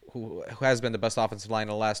 who has been the best offensive line in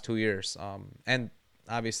the last 2 years. And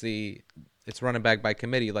obviously, it's running back by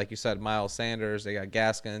committee, like you said. Miles Sanders, they got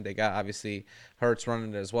Gaskin, they got obviously Hurts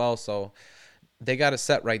running it as well. So they got a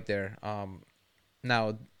set right there.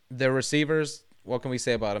 Now their receivers, what can we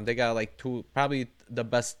say about them? They got like probably the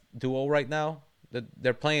best duo right now.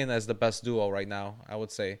 They're playing as the best duo right now. I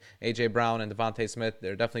would say AJ Brown and Devontae Smith.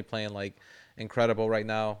 They're definitely playing like incredible right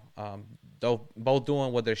now. Though both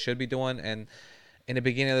doing what they should be doing. And in the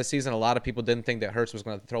beginning of the season, a lot of people didn't think that Hurts was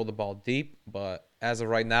going to throw the ball deep, but as of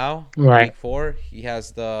right now, Right. week 4, he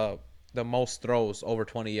has the most throws over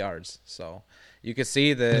 20 yards. So you can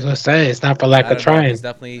see As that. I say, it's not for lack I of don't know. He's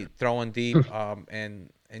trying. definitely throwing deep, and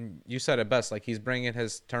you said it best. Like he's bringing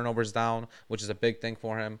his turnovers down, which is a big thing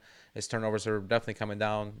for him. His turnovers are definitely coming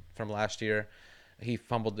down from last year. He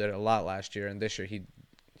fumbled it a lot last year, and this year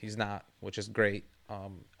he's not, which is great.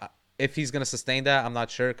 If he's going to sustain that, I'm not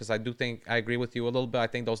sure because I do think I agree with you a little bit. I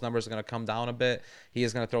think those numbers are going to come down a bit. He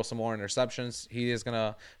is going to throw some more interceptions. He is going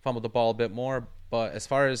to fumble the ball a bit more. But as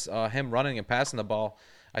far as him running and passing the ball,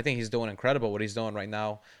 I think he's doing incredible what he's doing right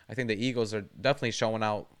now. I think the Eagles are definitely showing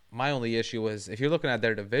out. My only issue is if you're looking at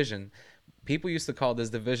their division, people used to call this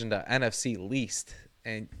division the NFC least.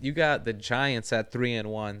 And you got the Giants at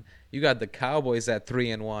 3-1. You got the Cowboys at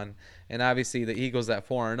 3-1, and obviously the Eagles at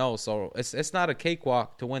 4-0. So it's not a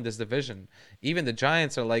cakewalk to win this division. Even the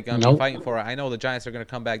Giants are like gonna be Nope. fighting for it. I know the Giants are gonna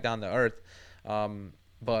come back down to earth,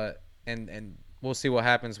 but and we'll see what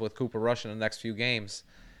happens with Cooper Rush in the next few games.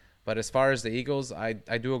 But as far as the Eagles, I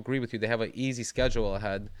do agree with you. They have an easy schedule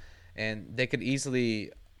ahead, and they could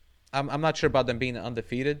easily. I'm not sure about them being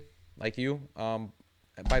undefeated like you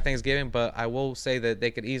by Thanksgiving, but I will say that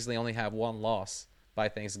they could easily only have one loss by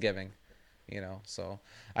Thanksgiving. So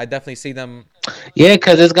I definitely see them. Yeah,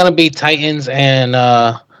 because it's gonna be Titans and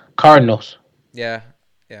Cardinals. Yeah,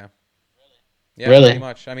 yeah, yeah, pretty Really.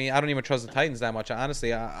 much. I mean, I don't even trust the Titans that much.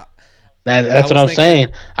 Honestly, I That's what was I'm thinking. saying.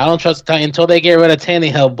 I don't trust the Titans until they get rid of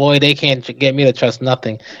Tannehill. Boy, they can't get me to trust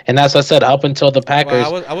nothing. And that's what I said. Up until the Well, I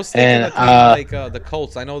Packers, was I was thinking and a team like the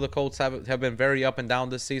Colts. I know the Colts have been very up and down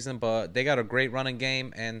this season, but they got a great running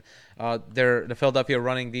game, and the Philadelphia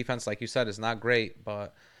running defense, like you said, is not great,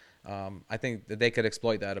 but I think that they could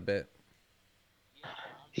exploit that a bit.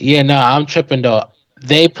 yeah, no, I'm tripping though.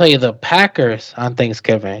 They play the Packers on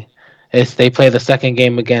Thanksgiving, It's they play the second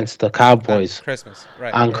game against the On Cowboys Christmas,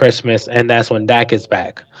 right? on Right. Christmas, and that's when Dak is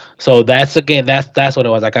back. So that's again, that's what it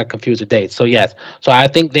was. I got confused with dates. So yes, so I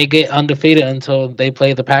think they get undefeated until they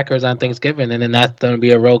play the Packers on Thanksgiving, and then that's going to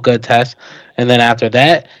be a real good test. And then after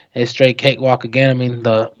that, it's straight cakewalk again. I mean,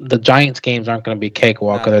 the Giants games aren't going to be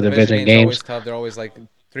cakewalk Nah, or the the division division games are games. always tough. They're always like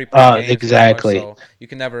 3 point games, pretty much. Exactly. So you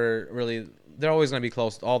can never really. They're always going to be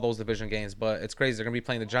close. All those division games, but it's crazy. They're going to be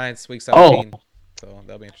playing the Giants week Oh, 17, so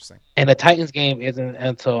that'll be interesting. and the Titans game isn't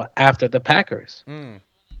until after the Packers. Mm.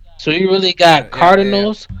 So you really got Yeah, yeah, yeah,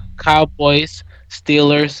 Cardinals, Cowboys,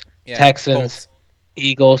 Steelers, yeah. Texans, Colts.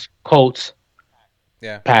 Eagles, Colts,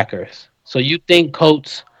 Yeah. Packers. So you think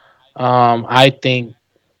Colts, I think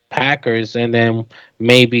Packers, and then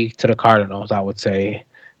maybe to the Cardinals, I would say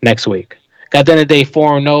next week. At the end of the day,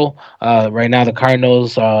 4-0. Right now, the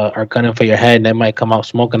Cardinals are gunning for your head, and they might come out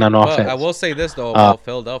smoking on But I offense. will say this though Uh, about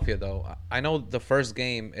Philadelphia though. I know the first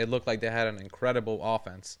game it looked like they had an incredible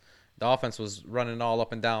offense. The offense was running all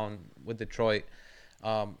up and down with Detroit.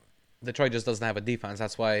 Um, Detroit just doesn't have a defense.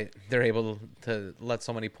 That's why they're able to let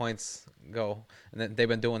so many points go, and they've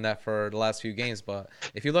been doing that for the last few games. But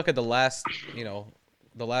if you look at the last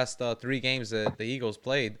 3 games that the Eagles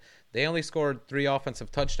played, they only scored 3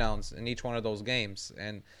 offensive touchdowns in each one of those games,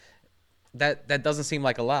 and that doesn't seem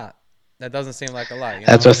like a lot. That doesn't seem like a lot. You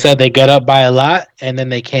know that's what I what I mean? said. They get up by a lot, and then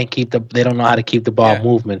they can't keep the. They don't know how to keep the ball Yeah,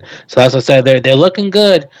 moving. So that's what I said. They're looking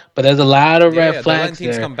good, but there's a lot of yeah, red yeah. They're letting flags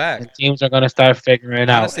teams there, come and back. teams are going to start figuring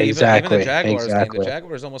out Honestly, even the exactly, Jaguars game, the exactly.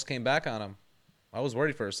 Jaguars almost came back on them. I was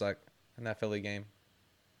worried for a sec in that Philly game.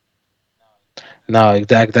 No,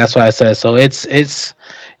 exactly. That's what I said. So it's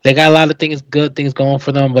they got a lot of things, good things going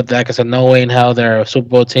for them. But like I said, no way in hell they're a Super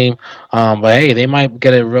Bowl team. But hey, they might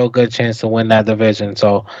get a real good chance to win that division.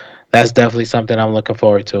 So that's definitely something I'm looking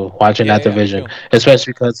forward to watching Yeah, that yeah, me division, too.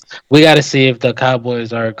 especially because we got to see if the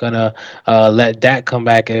Cowboys are gonna let Dak come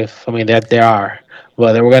back. If I mean that they are,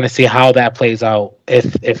 but we're gonna see how that plays out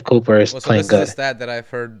if Cooper is Well, so playing this is a good. stat that I've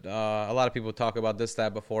heard a lot of people talk about this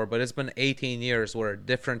stat before, but it's been 18 years where a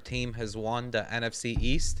different team has won the NFC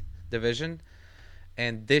East division,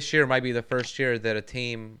 and this year might be the first year that a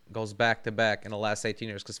team goes back to back in the last 18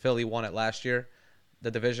 years because Philly won it last year,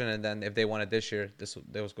 the division, and then if they won it this year,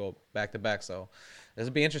 they will go back to back. So this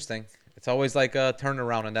will be interesting. It's always like a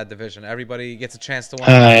turnaround in that division. Everybody gets a chance to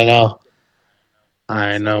win. I know,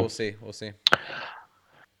 I So know. we'll see. We'll see.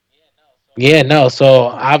 Yeah, no. So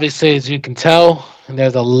obviously, as you can tell,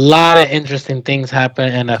 there's a lot of interesting things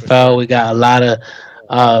happening in For NFL. sure. We got a lot of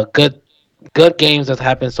good games that's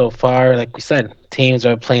happened so far. Like we said, teams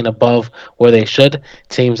are playing above where they should.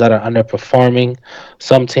 Teams that are underperforming.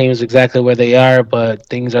 Some teams exactly where they are, but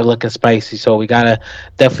things are looking spicy. So we gotta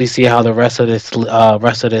definitely see how the rest of this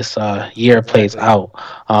year plays Exactly. out.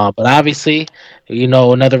 But obviously,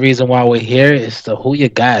 another reason why we're here is the who you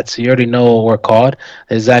got. So you already know what we're called.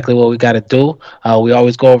 Exactly what we got to do. We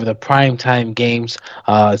always go over the prime time games.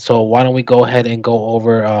 So why don't we go ahead and go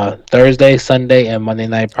over Thursday, Sunday, and Monday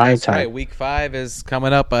night prime That's time? right. Week 5 is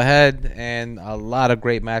coming up ahead, and a lot of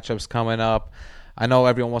great matchups coming up. I know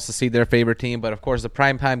everyone wants to see their favorite team, but of course, the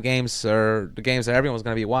primetime games are the games that everyone's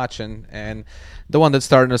going to be watching. And the one that's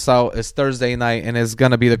starting us out is Thursday night, and is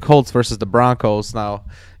going to be the Colts versus the Broncos. Now,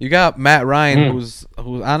 you got Matt Ryan, Mm. who's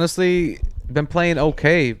honestly been playing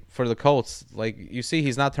okay for the Colts. Like you see,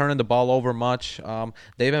 he's not turning the ball over much.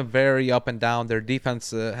 They've been very up and down. Their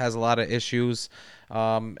defense has a lot of issues.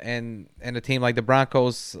 And a team like the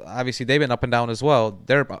Broncos, obviously they've been up and down as well.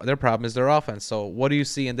 Their problem is their offense. So what do you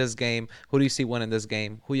see in this game? Who do you see winning this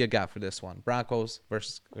game? Who you got for this one? Broncos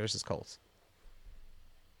versus Colts.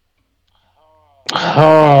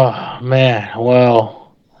 Oh man,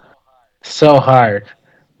 well, so hard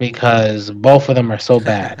because both of them are so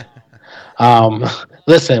bad. Um,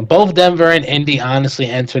 Listen, both Denver and Indy honestly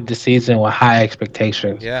entered the season with high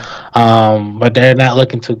expectations. Yeah, But they're not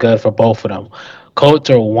looking too good for both of them. Colts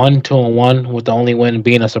are 1-2-1, with the only win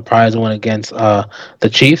being a surprise win against the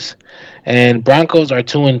Chiefs, and Broncos are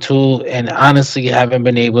 2-2, and honestly haven't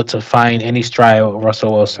been able to find any stride with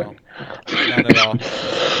Russell Wilson. no, none at all.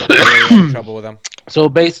 They're really having trouble with them. So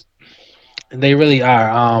they really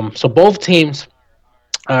are. So both teams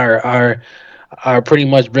are are are pretty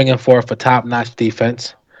much bringing forth a top notch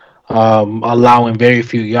defense, allowing very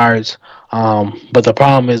few yards. But the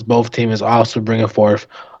problem is both teams is also bringing forth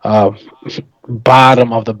uh,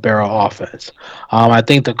 bottom of the barrel offense. I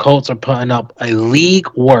think the Colts are putting up a league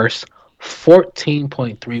worst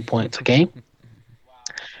 14.3 points a game,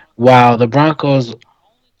 while the Broncos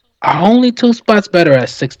are only two spots better at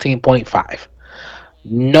 16.5.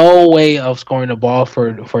 no way of scoring the ball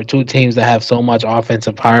for two teams that have so much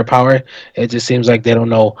offensive firepower. It just seems like they don't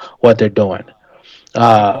know what they're doing. Good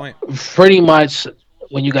Uh, point. Pretty much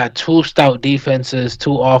when you got two stout defenses,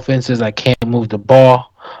 two offenses that can't move the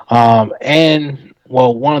ball, and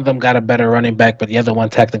well, one of them got a better running back, but the other one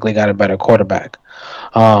technically got a better quarterback.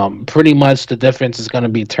 Pretty much the difference is going to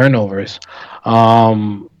be turnovers.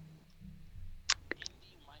 Um,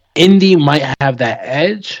 Indy might have that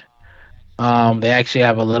edge. They actually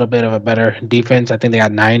have a little bit of a better defense. I think they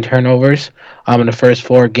got 9 turnovers in the first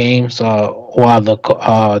 4 games, while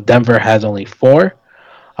the Denver has only 4.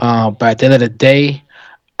 But at the end of the day,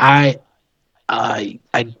 I I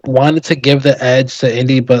wanted to give the edge to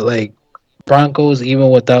Indy, but like Broncos, even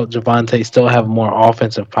without Javante, still have more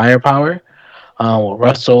offensive firepower. With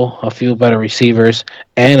Russell, a few better receivers,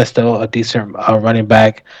 and still a decent running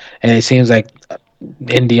back. And it seems like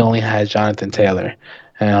Indy only has Jonathan Taylor.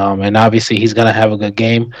 And obviously he's gonna have a good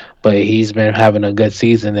game, but he's been having a good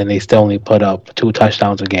season, and they still only put up 2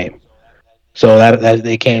 touchdowns a game. So that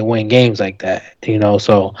they can't win games like that, you know.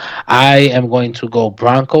 So I am going to go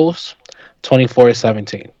Broncos,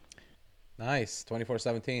 24-17. Nice.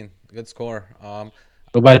 24-17. Good score.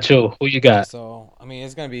 What about you? Who you got? So, I mean,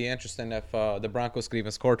 it's going to be interesting if the Broncos could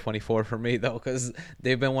even score 24 for me, though, because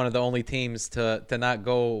they've been one of the only teams to not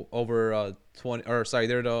go over 20. Or, sorry,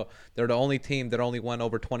 they're the only team that only went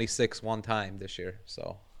over 26 one time this year.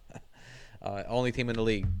 So, only team in the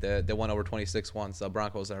league that went over 26 once, the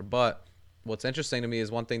Broncos are. But what's interesting to me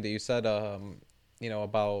is one thing that you said,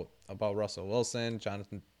 about Russell Wilson,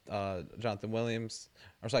 Jonathan Williams,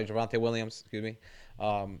 or sorry, Javante Williams, excuse me.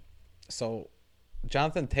 So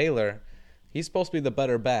Jonathan Taylor, he's supposed to be the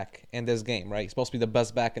better back in this game, right? He's supposed to be the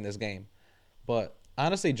best back in this game. But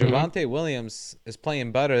honestly, Hmm. Javante Williams is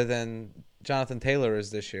playing better than Jonathan Taylor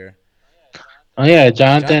is this year. Oh yeah,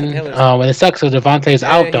 Jonathan Jonathan. Taylor's, And it sucks if Devontae's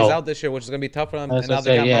yeah, out he's though. out this year, which is gonna be tough for them. That's And what I now they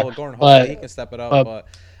say. got Yeah, Melvin Gordon. Hopefully, he but can step it up. but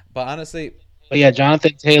But honestly, But yeah,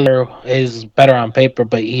 Jonathan Taylor is better on paper,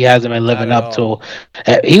 but he hasn't been not living at up all.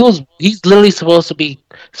 to. He's literally supposed to be,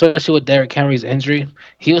 especially with Derrick Henry's injury,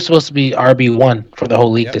 he was supposed to be RB1 for the whole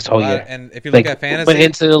league Yep, this a whole lot. year. And if you look Like at went fantasy,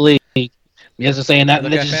 into the league. Yes, I'm saying if that you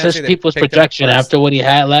look at it's fantasy, just they people's picked him projection first. after what he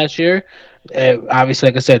had last year. Obviously,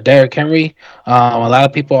 like I said, Derrick Henry. A lot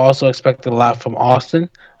of people also expected a lot from Austin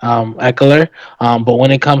Eckler. But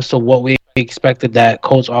when it comes to what we expected, that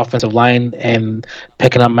coach offensive line and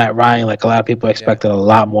picking up Matt Ryan, like a lot of people Yeah, expected a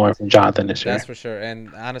lot more from Jonathan this that's year. for sure.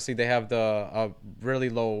 And honestly, they have the really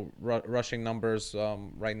low rushing numbers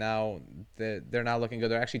right now. They're not looking good.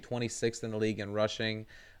 They're actually 26th in the league in rushing,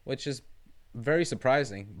 which is very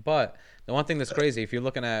surprising. But the one thing that's crazy, if you're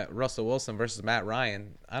looking at Russell Wilson versus Matt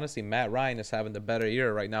Ryan, honestly, Matt Ryan is having the better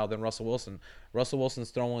year right now than Russell Wilson. Russell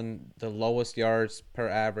Wilson's throwing the lowest yards per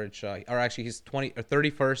average, or actually, he's 20 or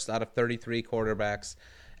 31st out of 33 quarterbacks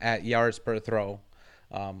at yards per throw.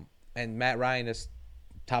 And Matt Ryan is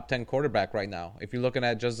top 10 quarterback right now. If you're looking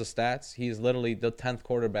at just the stats, he's literally the 10th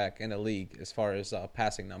quarterback in the league as far as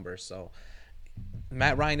passing numbers. So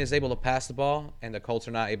Matt Ryan is able to pass the ball, and the Colts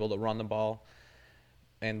are not able to run the ball.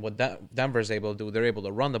 And what Denver's able to do, they're able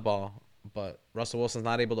to run the ball, but Russell Wilson's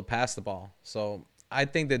not able to pass the ball. So I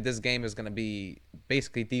think that this game is going to be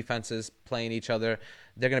basically defenses playing each other.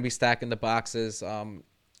 They're going to be stacking the boxes on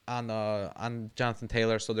Jonathan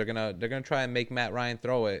Taylor, so they're gonna try and make Matt Ryan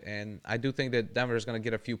throw it. And I do think that Denver is going to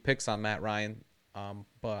get a few picks on Matt Ryan,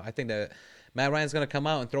 but I think that Matt Ryan's going to come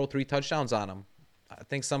out and throw 3 touchdowns on him. I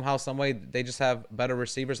think somehow, some way, they just have better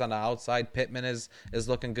receivers on the outside. Pittman is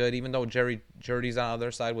looking good, even though Jerry Jeudy's on the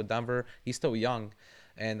other side with Denver. He's still young,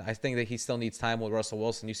 and I think that he still needs time with Russell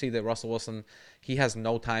Wilson. You see that Russell Wilson, he has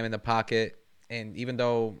no time in the pocket, and even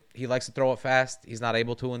though he likes to throw it fast, he's not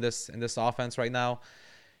able to in this offense right now.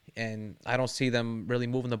 And I don't see them really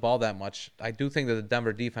moving the ball that much. I do think that the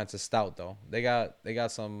Denver defense is stout, though. They got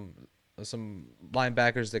some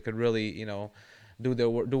linebackers that could really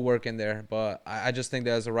do work in there. But I just think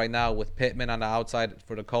that as of right now, with Pittman on the outside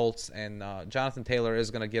for the Colts, and Jonathan Taylor is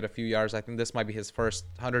going to get a few yards. I think this might be his first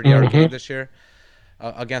 100-yard game Mm-hmm. this year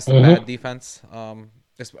against a bad Mm-hmm. defense.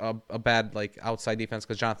 It's a bad like outside defense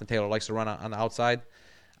because Jonathan Taylor likes to run on the outside.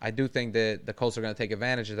 I do think that the Colts are going to take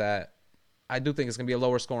advantage of that. I do think it's going to be a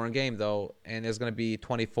lower scoring game though, and it's going to be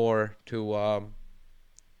 24 to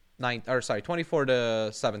 24 to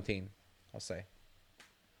 17. I'll say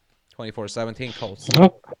 24-17 Colts.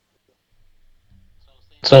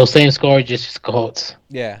 So same score, just Colts.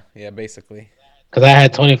 Yeah, yeah, basically. Because I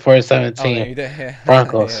had Oh, yeah, 24-17 you did. Yeah, yeah,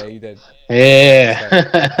 Broncos. you did. You messed up.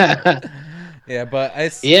 Yeah. Yeah, but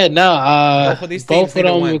it's Yeah, no. both of these teams Both of need to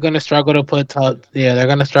them are win. gonna struggle to put. Yeah, they're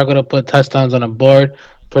gonna struggle to put touchdowns on the board.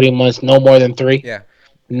 Pretty much no more than three. Yeah,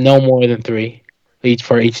 no more than three each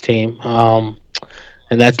for each team.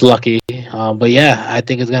 And that's lucky. But yeah, I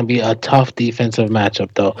think it's gonna be a tough defensive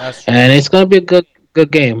matchup though, That's true. and it's gonna be a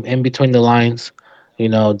good game in between the lines.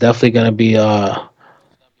 Definitely gonna be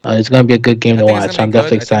it's gonna be a good game I to think it's gonna watch. be I'm good.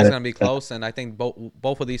 definitely I think it's excited. gonna be close, and I think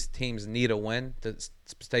both of these teams need a win to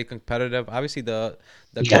stay competitive. Obviously, the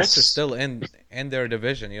Colts are Yes, still in their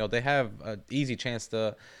division. They have an easy chance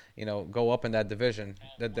to go up in that division.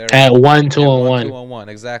 That they're at one, two, at and one, two, one, and one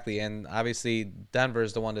exactly. And obviously, Denver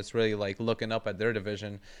is the one that's really like looking up at their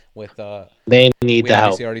division. With they need we the help.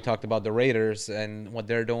 obviously already talked about the Raiders and what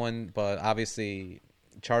they're doing, but obviously,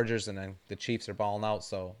 Chargers and then the Chiefs are balling out.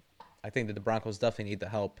 So I think that the Broncos definitely need the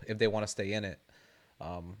help if they want to stay in it.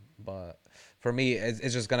 But for me,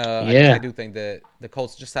 it's just gonna. I Yeah, do think that the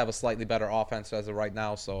Colts just have a slightly better offense as of right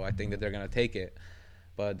now, so I think that they're gonna take it.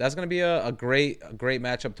 But that's gonna be a great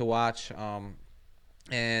matchup to watch.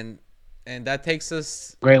 And that takes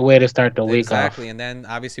us great way to start the week exactly. off. And then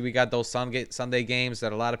obviously we got those Sunday games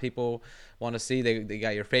that a lot of people want to see. They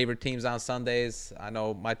got your favorite teams on Sundays. I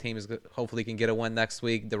know my team is hopefully can get a win next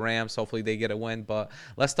week. The Rams hopefully they get a win. But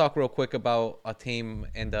let's talk real quick about a team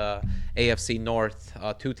in the AFC North.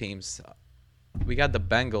 Two teams. We got the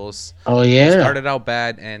Bengals, Oh who yeah, started out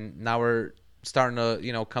bad, and now we're starting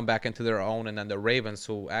to come back into their own. And then the Ravens,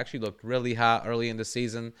 who actually looked really hot early in the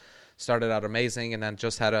season, started out amazing, and then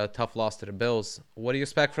just had a tough loss to the Bills. What do you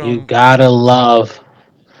expect you from? gotta love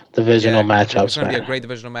divisional Yeah, it's matchups, going to be a man. great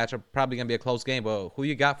divisional matchup. Probably going to be a close game, but who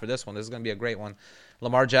you got for this one? This is going to be a great one.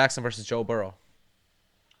 Lamar Jackson versus Joe Burrow.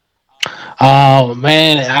 Oh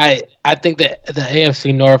man, I think that the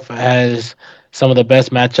AFC North has some of the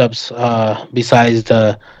best matchups besides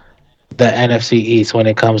the NFC East when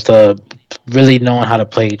it comes to really knowing how to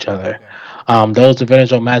play each other. Yeah. Those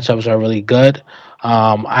divisional matchups are really good.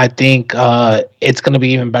 I think it's going to be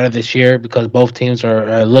even better this year because both teams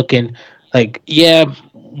are looking like, yeah,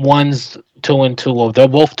 one's 2-2. Well, they're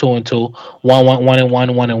both 2-2. One and one,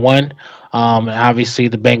 1-1. And obviously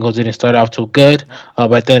the Bengals didn't start off too good, Yep.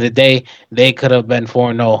 but at the end of the day, they could have been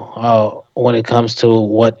 4-0 when it comes to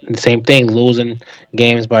what the same thing, losing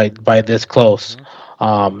games by this close.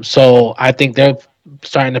 Hmm. So I think they're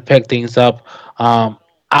starting to pick things up.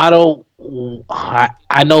 I don't.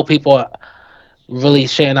 I know people really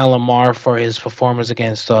shitting on Lamar for his performance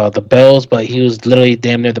against the Bills, but he was literally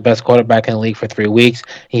damn near the best quarterback in the league for 3 weeks.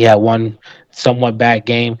 He had one somewhat bad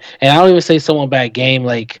game, and I don't even say somewhat bad game.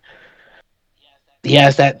 Like he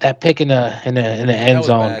has that pick in the That end was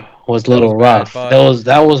zone bad. was a That was little bad, rough.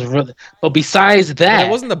 That was really. But besides but it that,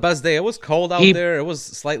 wasn't the best day. It was cold out he there. It was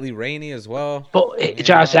slightly rainy as well. but You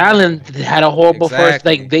Josh know, Allen had a horrible first.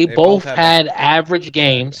 Like exactly. they They both both had bad. had average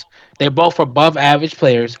games. Exactly. They're both above average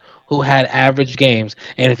players who had average games.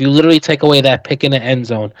 And if you literally take away that pick in the end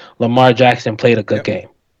zone, Lamar Jackson played a good Yep. game.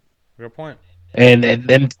 Good point. And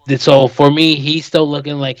then so for me, he's still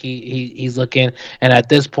looking like he's looking. And at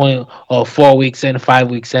this point, 4 weeks in, 5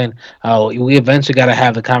 weeks in, we eventually got to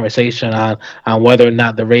have the conversation on whether or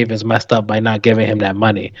not the Ravens messed up by not giving him that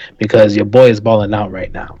money because your boy is balling out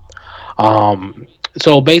right now. Um,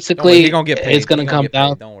 so Don't worry. He basically, gonna get it's paid. He gonna gonna come get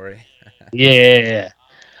down. paid. Don't worry. Yeah.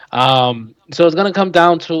 So it's gonna come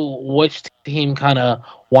down to which team kind of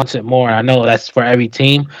wants it more. I know that's for every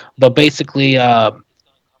team, but basically,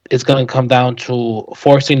 it's gonna come down to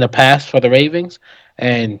forcing the pass for the Ravens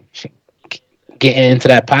and getting into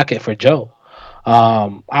that pocket for Joe.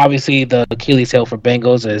 Obviously, the Achilles heel for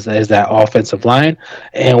Bengals is that offensive line,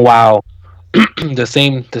 and while the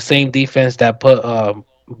same defense that put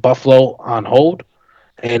Buffalo on hold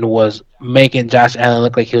and was making Josh Allen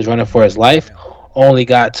look like he was running for his life, Yeah. only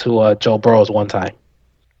got to Joe Burrows one time.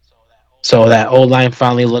 So that O line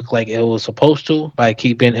finally looked like it was supposed to by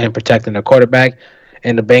keeping and protecting the quarterback.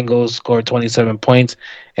 And the Bengals scored 27 points.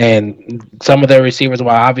 And some of their receivers,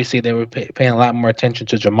 while obviously they were paying a lot more attention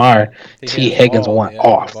to Jamar, T. T. Higgins Higgins balled. went Yeah, he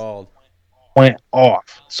off. balled. Went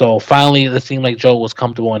off. So finally, it seemed like Joe was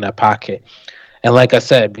comfortable in that pocket. And like I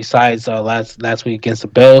said, besides last week against the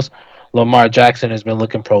Bills, Lamar Jackson has been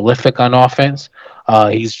looking prolific on offense.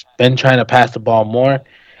 He's been trying to pass the ball more.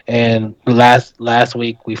 And last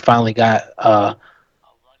week we finally got a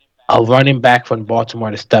running back from Baltimore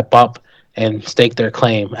to step up and stake their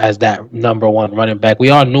claim as that number one running back. We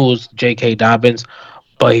all knew it was J.K. Dobbins,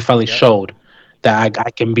 but he finally Yep. showed that I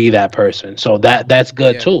can be that person. So that's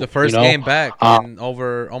good Yeah. The too. first game back Uh, in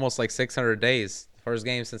over almost like 600 days. First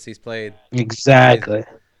game since he's played. Crazy. exactly.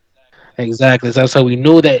 Exactly. So we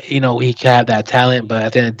knew that he had that talent, but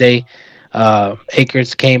at the end of the day,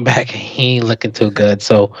 Akers came back and he ain't looking too good.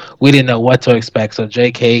 So we didn't know what to expect. So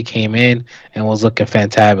J.K. came in and was looking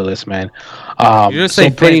fantabulous, man. You just say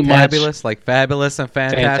So pretty much fantabulous, like fabulous and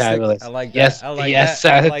fantastic. I fantabulous. like that. Yes, I like yes,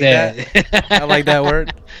 that. I I like that. did. I like that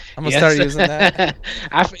word. I'm gonna start Yes, using that.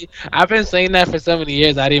 I've I've been saying that for so many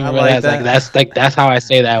years. I didn't I even like realize that. like that's how I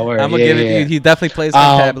say that word. I'm gonna Yeah, give it. yeah. He definitely plays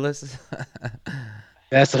Yeah. fantabulous.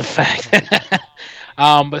 That's a fact.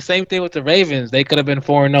 But same thing with the Ravens. They could have been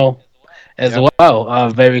 4-0 as Yep. well.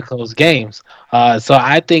 Very close games. So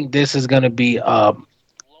I think this is going to be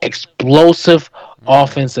explosive Mm.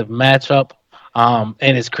 offensive matchup.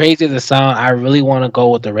 And it's crazy to sound. I really want to go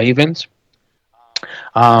with the Ravens,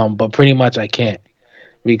 but pretty much I can't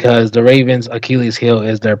because the Ravens' Achilles heel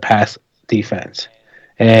is their pass defense.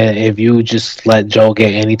 And if you just let Joe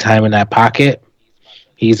get any time in that pocket,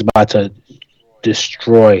 he's about to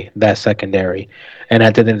destroy that secondary. And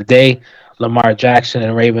at the end of the day, Lamar Jackson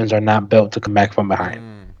and Ravens are not built to come back from behind.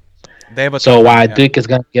 Mm. They have a So tough while time. I Yeah. think it's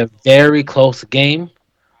going to be a very close game,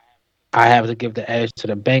 I have to give the edge to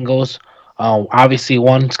the Bengals. Obviously,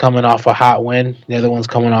 one's coming off a hot win, the other one's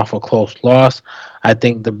coming off a close loss. I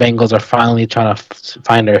think the Bengals are finally trying to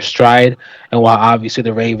find their stride. And while obviously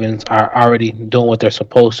the Ravens are already doing what they're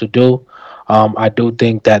supposed to do, I do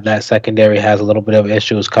think that that secondary has a little bit of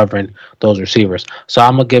issues covering those receivers. So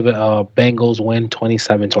I'm going to give it a Bengals win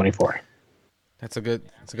 27-24. That's a good.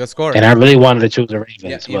 It's a good score. And I really wanted to choose the Yeah,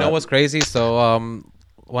 Ravens, you know but what's crazy? So,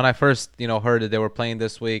 when I first, heard that they were playing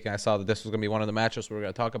this week, I saw that this was gonna be one of the matchups we were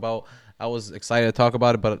gonna talk about. I was excited to talk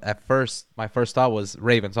about it, but at first, my first thought was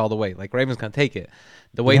Ravens all the way. Like Ravens gonna take it.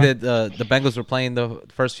 The way yeah. that the Bengals were playing the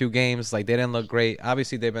first few games, like they didn't look great.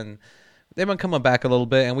 Obviously, they've been coming back a little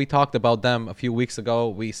bit, and we talked about them a few weeks ago.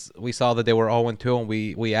 We saw that they were 0-2, and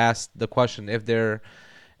we asked the question if they're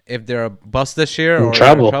a bust this year In or they're in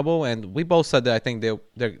trouble. trouble, and we both said that I think they're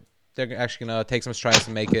actually gonna take some strides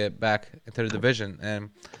to make it back into the division. And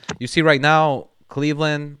you see right now,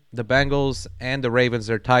 Cleveland, the Bengals, and the Ravens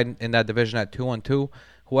are tied in that division at 2-2.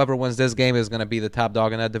 Whoever wins this game is gonna be the top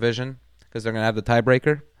dog in that division because they're gonna have the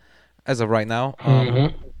tiebreaker as of right now. Hmm.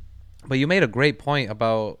 But you made a great point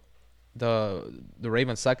about the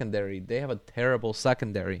Ravens secondary. They have a terrible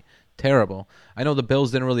secondary. Terrible. I know the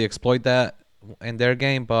Bills didn't really exploit that in their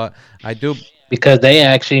game, but I do. Because they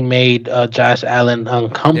actually made Josh Allen They definitely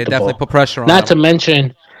uncomfortable. put pressure on Not to him.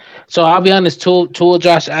 mention, so I'll be honest, two of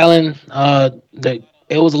Josh Allen, it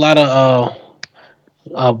was a lot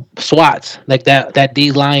of swats like that. That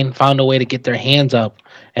D line found a way to get their hands up,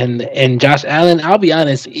 and Josh Allen, I'll be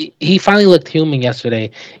honest, he finally looked human yesterday.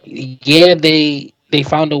 Yeah, they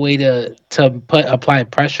found a way to put apply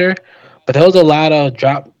pressure, but there was a lot of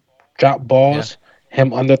drop Yeah, balls,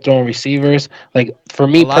 him underthrowing receivers. Like for a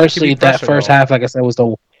me lot of personally, QB that pressure first though. half, like I said, was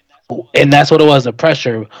the and that's what it was, the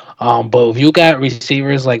pressure. But if you got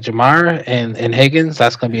receivers like Jamar and Higgins,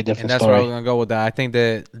 that's gonna be a And different that's where I was story. gonna go with that. I think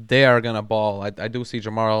that they are gonna ball. I do see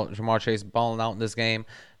Jamar Chase balling out in this game.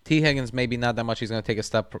 T Higgins maybe not that much. He's gonna take a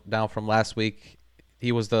step down from last week.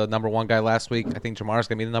 He was the number one guy last week. I think Jamar's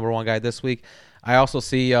gonna be the number one guy this week. I also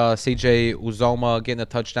see CJ Uzoma getting a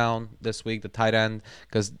touchdown this week, the tight end,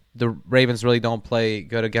 because the Ravens really don't play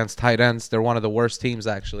good against tight ends. They're one of the worst teams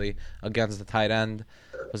actually against the tight end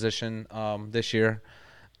position this year.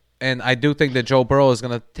 And I do think that Joe Burrow is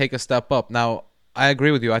going to take a step up. Now, I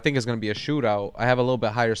agree with you. I think it's going to be a shootout. I have a little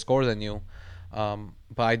bit higher score than you,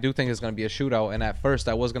 but I do think it's going to be a shootout. And at first,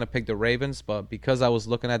 I was going to pick the Ravens, but because I was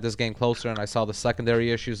looking at this game closer and I saw the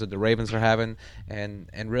secondary issues that the Ravens are having, and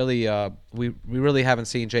really, we really haven't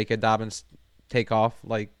seen J.K. Dobbins take off.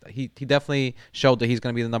 Like he definitely showed that he's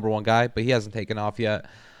going to be the number one guy, but he hasn't taken off yet.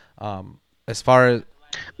 As far as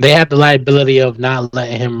They have the liability of not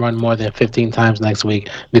letting him run more than 15 times next week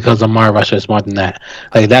because Lamar rushes more than that.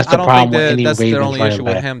 Like that's I the don't think problem with that any that's their Ravens only issue running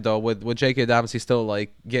with back. him though. With J.K. Dobbins, he's still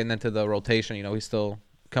like getting into the rotation. He's still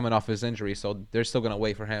coming off his injury, so they're still gonna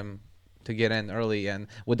wait for him to get in early. And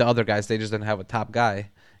with the other guys, they just didn't have a top guy.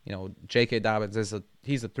 J.K. Dobbins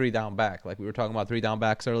he's a 3 down back. Like we were talking about 3 down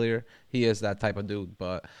backs earlier. He is that type of dude.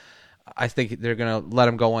 But I think they're gonna let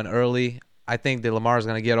him go in early. I think that Lamar is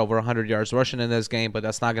gonna get over 100 yards rushing in this game, but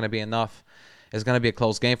that's not gonna be enough. It's gonna be a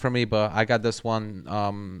close game for me, but I got this one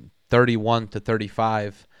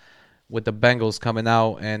 31-35 with the Bengals coming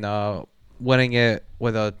out and winning it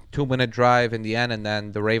with a 2-minute drive in the end, and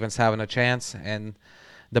then the Ravens having a chance and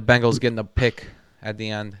the Bengals getting a pick at the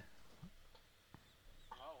end.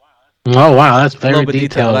 Oh wow, that's A little very bit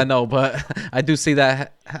detailed, I detailed. know, but I do see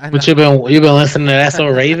that. I know. But you've been listening to That's So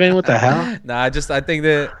Raven? What the hell? Nah, I think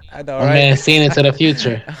that I know, My right? man, seeing into the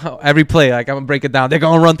future. Every play, like I'm gonna break it down. They're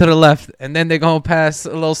gonna run to the left, and then they're gonna pass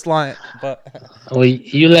a little slant. But Well,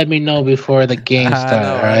 you let me know before the game I start,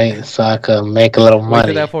 know, all right? right? So I can make a little Wait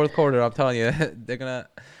till that money. fourth quarter. I'm telling you, they're gonna.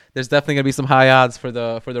 There's definitely gonna be some high odds for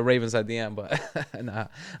the Ravens at the end, but nah.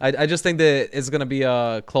 I just think that it's gonna be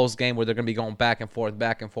a close game where they're gonna be going back and forth,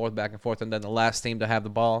 back and forth, back and forth, and then the last team to have the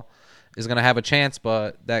ball is gonna have a chance.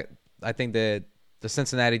 But that I think that the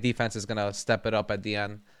Cincinnati defense is gonna step it up at the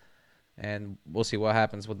end, and we'll see what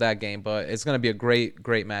happens with that game. But it's gonna be a great,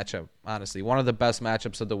 great matchup. Honestly, one of the best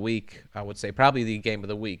matchups of the week. I would say probably the game of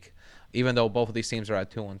the week, even though both of these teams are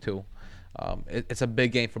at 2-2. It's a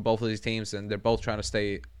big game for both of these teams, and they're both trying to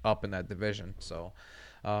stay up in that division. So,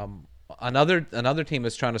 another team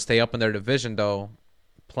is trying to stay up in their division, though,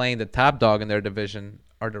 playing the top dog in their division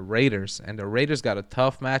are the Raiders, and the Raiders got a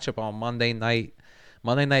tough matchup on Monday night.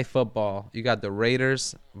 Monday Night Football. You got the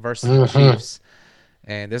Raiders versus the Hmm. Chiefs,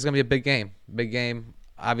 and there's gonna be a big game. Big game.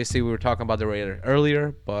 Obviously, we were talking about the Raiders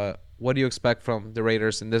earlier, but what do you expect from the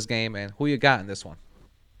Raiders in this game, and who you got in this one?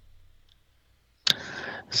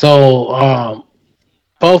 So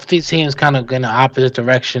both these teams kind of in the opposite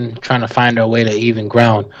direction, trying to find their way to even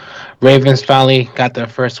ground. Ravens finally got their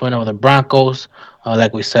first win over the Broncos.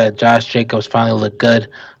 Like we said, Josh Jacobs finally looked good,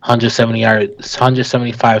 170 yards,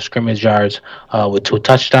 175 scrimmage yards with 2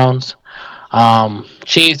 touchdowns.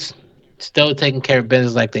 Chiefs still taking care of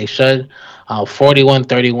business like they should.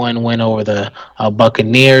 41-31 win over the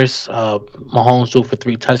Buccaneers. Mahomes threw for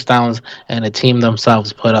 3 touchdowns, and the team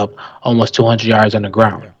themselves put up almost 200 yards on the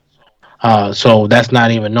ground. Yeah, So that's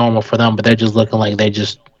not even normal for them, but they're just looking like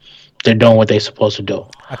they're doing what they're supposed to do.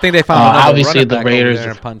 I think they found another Obviously, running the back over Raiders,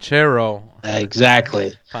 there, Panchero. exactly.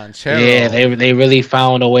 Yeah, Panchero. they really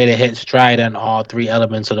found a way to hit stride on all three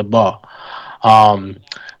elements of the ball. Um,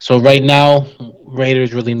 so right now,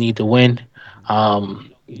 Raiders really need to win. Um,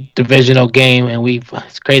 Divisional game, and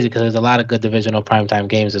it's crazy because there's a lot of good divisional primetime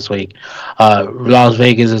games this week. Las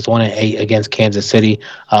Vegas is 1-8 against Kansas City,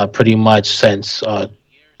 pretty much since the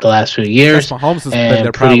last few Since years, Mahomes has been there,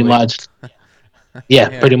 and pretty probably. much, yeah,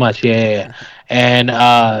 Yeah. pretty much, yeah, yeah, yeah.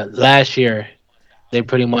 And last year they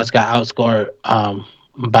pretty much got outscored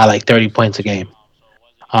by like 30 points a game.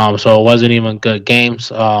 So it wasn't even good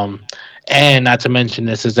games. And not to mention,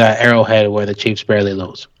 this is at Arrowhead where the Chiefs barely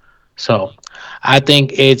lose. So I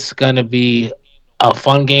think it's going to be a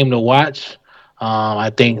fun game to watch. I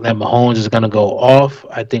think that Mahomes is going to go off.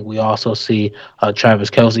 I think we also see Travis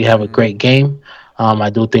Kelsey have a Hmm. great game. I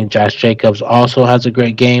do think Josh Jacobs also has a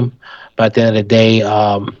great game. But at the end of the day,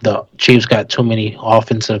 the Chiefs got too many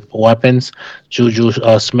offensive weapons. Juju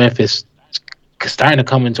Smith is starting to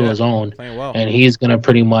come into Yeah. his own, Playing well. and he's gonna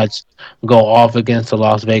pretty much go off against the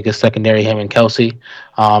Las Vegas secondary, him and Kelsey.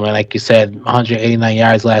 And like you said, 189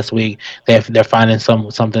 yards last week. They're finding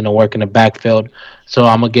something to work in the backfield. So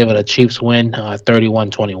I'm gonna give it a Chiefs win,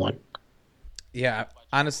 31-21. Yeah. Who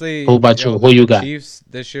Honestly, about you? Who the you got? Chiefs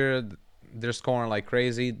this year, they're scoring like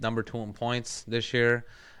crazy. Number 2 in points this year.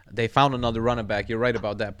 They found another running back. You're right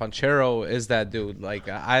about that. Panchero is that dude. Like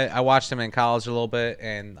I watched him in college a little bit,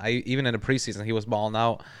 and I even in the preseason he was balling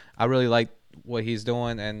out. I really like what he's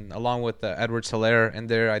doing, and along with Edward Hilaire in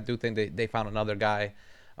there, I do think they found another guy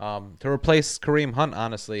to replace Kareem Hunt.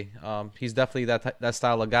 Honestly, he's definitely that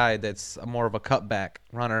style of guy that's more of a cutback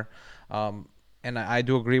runner. And I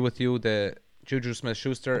do agree with you that Juju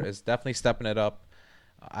Smith-Schuster is definitely stepping it up.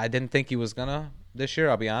 I didn't think he was gonna this year.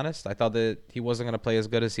 I'll be honest. I thought that he wasn't gonna play as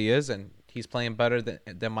good as he is, and he's playing better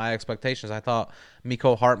than my expectations. I thought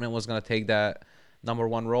Miko Hartman was gonna take that number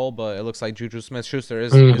one role, but it looks like Juju Smith-Schuster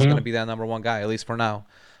is Hmm. gonna be that number one guy at least for now,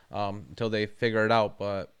 until they figure it out.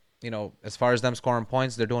 But as far as them scoring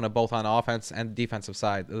points, they're doing it both on the offense and defensive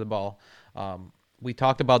side of the ball. We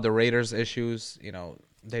talked about the Raiders' issues.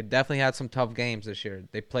 They definitely had some tough games this year.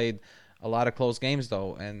 They played a lot of close games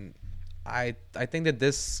though, and I think that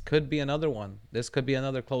this could be another one. This could be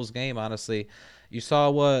another close game. Honestly, you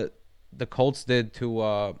saw what the Colts did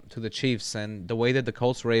to the Chiefs, and the way that the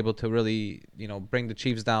Colts were able to really bring the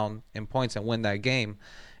Chiefs down in points and win that game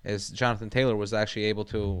is Jonathan Taylor was actually able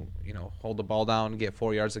to hold the ball down, get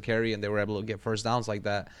 4 yards of carry, and they were able to get first downs like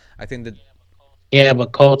that. I think that Yeah,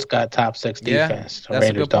 but Colts got top six yeah, defense. The that's a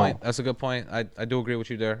Raiders good don't. point. That's a good point. I do agree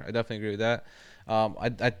with you there. I definitely agree with that.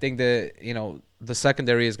 I think that the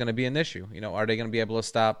secondary is going to be an issue. Are they going to be able to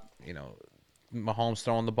stop Mahomes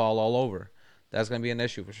throwing the ball all over? That's going to be an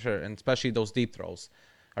issue for sure, and especially those deep throws.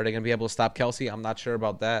 Are they going to be able to stop Kelsey? I'm not sure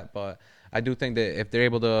about that, but I do think that if they're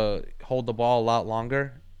able to hold the ball a lot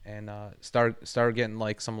longer, and start getting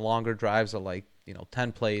like some longer drives of like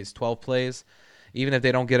 10 plays, 12 plays. Even if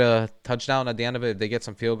they don't get a touchdown at the end of it, if they get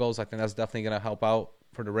some field goals, I think that's definitely going to help out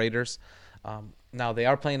for the Raiders. Now they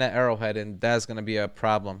are playing at Arrowhead, and that's going to be a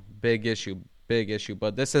problem, big issue, big issue.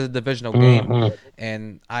 But this is a divisional game,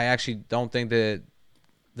 and I actually don't think that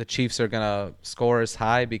the Chiefs are going to score as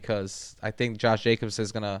high because I think Josh Jacobs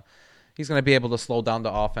is going to he's going to be able to slow down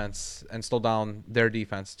the offense and slow down their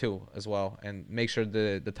defense too as well, and make sure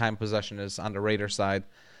the time possession is on the Raiders side.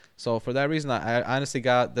 So for that reason, I honestly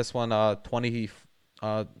got this one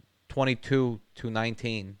 22 to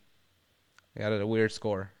 19. Got it a weird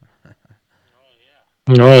score.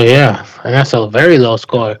 Oh yeah, and that's a very low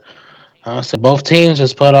score. So both teams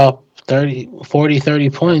just put up 30, 40, 30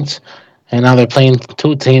 Yep. points, and now they're playing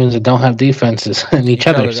two teams that don't have defenses in each Each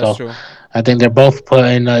other. other, that's So true. I think they're both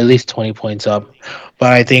putting at least 20 points up.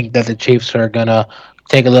 But I think that the Chiefs are gonna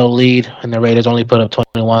take a little lead, and the Raiders only put up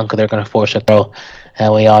 21 because they're gonna force a throw,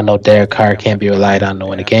 and we all know Derek Carr Yep. can't be relied on to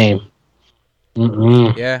win a Yeah. game.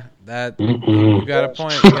 Mm-mm. Yeah, that you Mm-mm. got a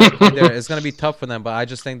point. You got a point there. It's gonna be tough for them, but I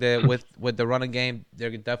just think that with the running game, they're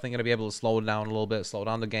definitely gonna be able to slow it down a little bit, slow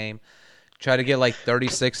down the game, try to get like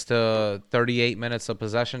 36 to 38 minutes of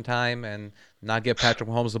possession time, and not get Patrick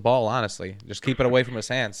Mahomes the ball. Honestly, just keep it away from his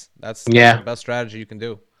hands. That's the Yeah, best strategy you can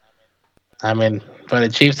do. I mean, for the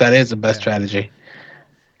Chiefs, that is the best Yeah, strategy.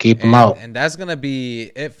 Keep them and out. and that's gonna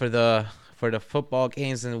be it for the football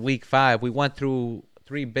games in Week 5. We went through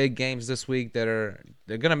three big games this week they're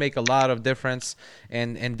gonna make a lot of difference,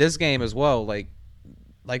 and this game as well. Like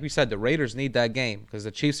we said, the Raiders need that game because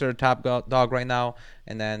the Chiefs are top dog right now,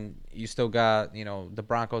 and then you still got the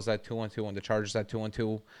Broncos at 2-2 and the Chargers at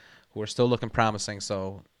 2-2, who are still looking promising.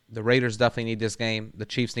 So the Raiders definitely need this game. The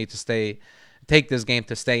Chiefs need to take this game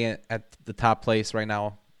to stay at the top place right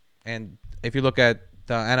now. And if you look at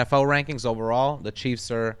the NFL rankings overall, the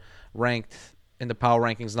Chiefs are ranked in the power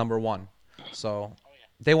rankings number one. So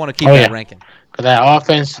they want to keep Oh that yeah, ranking. 'cause that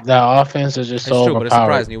offense is just It's so true, but it's overpowered.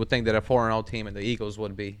 surprising. You would think that a 4-0 team and the Eagles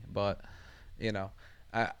would be, but you know,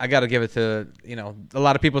 I got to give it to a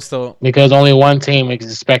lot of people still. Because only one team is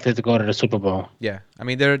expected to go to the Super Bowl. Yeah, I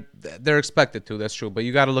mean they're expected to. That's true, but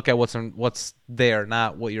you got to look at what's there,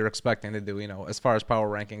 not what you're expecting to do. As far as power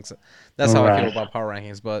rankings, that's how I feel Right. about power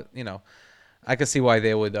rankings. But I can see why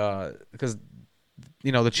they would, because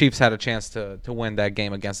the Chiefs had a chance to win that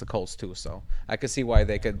game against the Colts too. So I could see why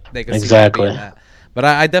they could see them being Exactly. that. But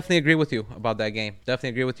I definitely agree with you about that game.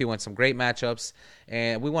 Definitely agree with you on some great matchups.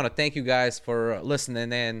 And we want to thank you guys for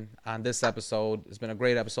listening in on this episode. It's been a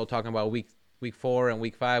great episode talking about week 4 and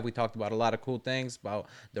week 5. We talked about a lot of cool things about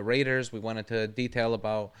the Raiders. We went into detail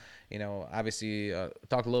about obviously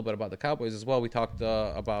talked a little bit about the Cowboys as well. We talked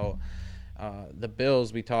about the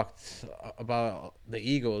Bills. We talked about the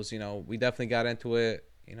Eagles. We definitely got into it.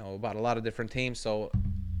 About a lot of different teams. So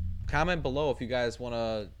comment below if you guys want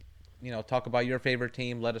to talk about your favorite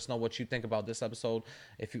team. Let us know what you think about this episode.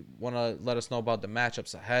 If you want to let us know about the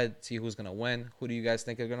matchups ahead, see who's going to win. Who do you guys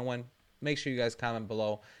think are going to win? Make sure you guys comment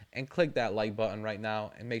below and click that like button right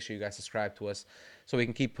now, and make sure you guys subscribe to us so we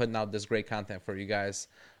can keep putting out this great content for you guys.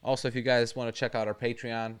 Also, if you guys want to check out our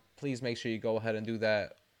Patreon, please make sure you go ahead and do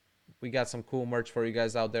that. We got some cool merch for you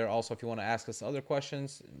guys out there. Also, if you want to ask us other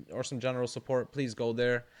questions or some general support, please go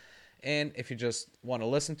there. And if you just want to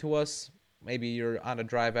listen to us, maybe you're on a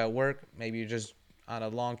drive at work, maybe you're just on a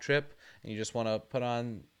long trip and you just want to put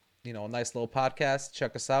on, a nice little podcast,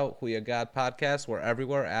 check us out. Who You Got Podcast. We're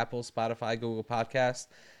everywhere: Apple, Spotify, Google Podcasts,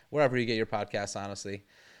 wherever you get your podcasts, honestly.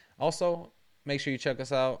 Also, make sure you check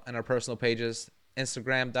us out on our personal pages,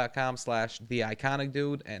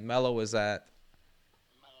 Instagram.com/TheIconicDude, and Mello is at.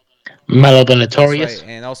 Mellow the That's right. Notorious.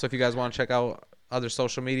 And also, if you guys want to check out other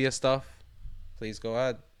social media stuff, please go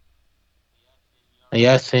ahead.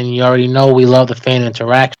 Yes, and you already know we love the fan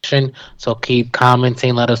interaction. So keep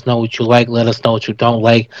commenting. Let us know what you like. Let us know what you don't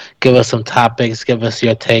like. Give us some topics. Give us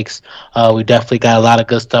your takes. We definitely got a lot of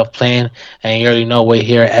good stuff planned. And you already know we're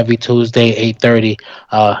here every Tuesday, 8:30.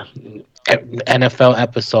 NFL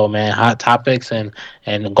episode, man. Hot topics and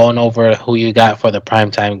going over who you got for the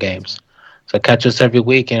primetime games. So catch us every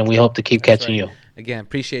week, and we hope to keep That's catching right. you. Again,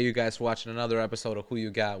 appreciate you guys for watching another episode of Who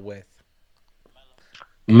You Got With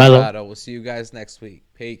and Mellow. Rado. We'll see you guys next week.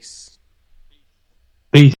 Peace.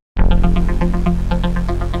 Peace.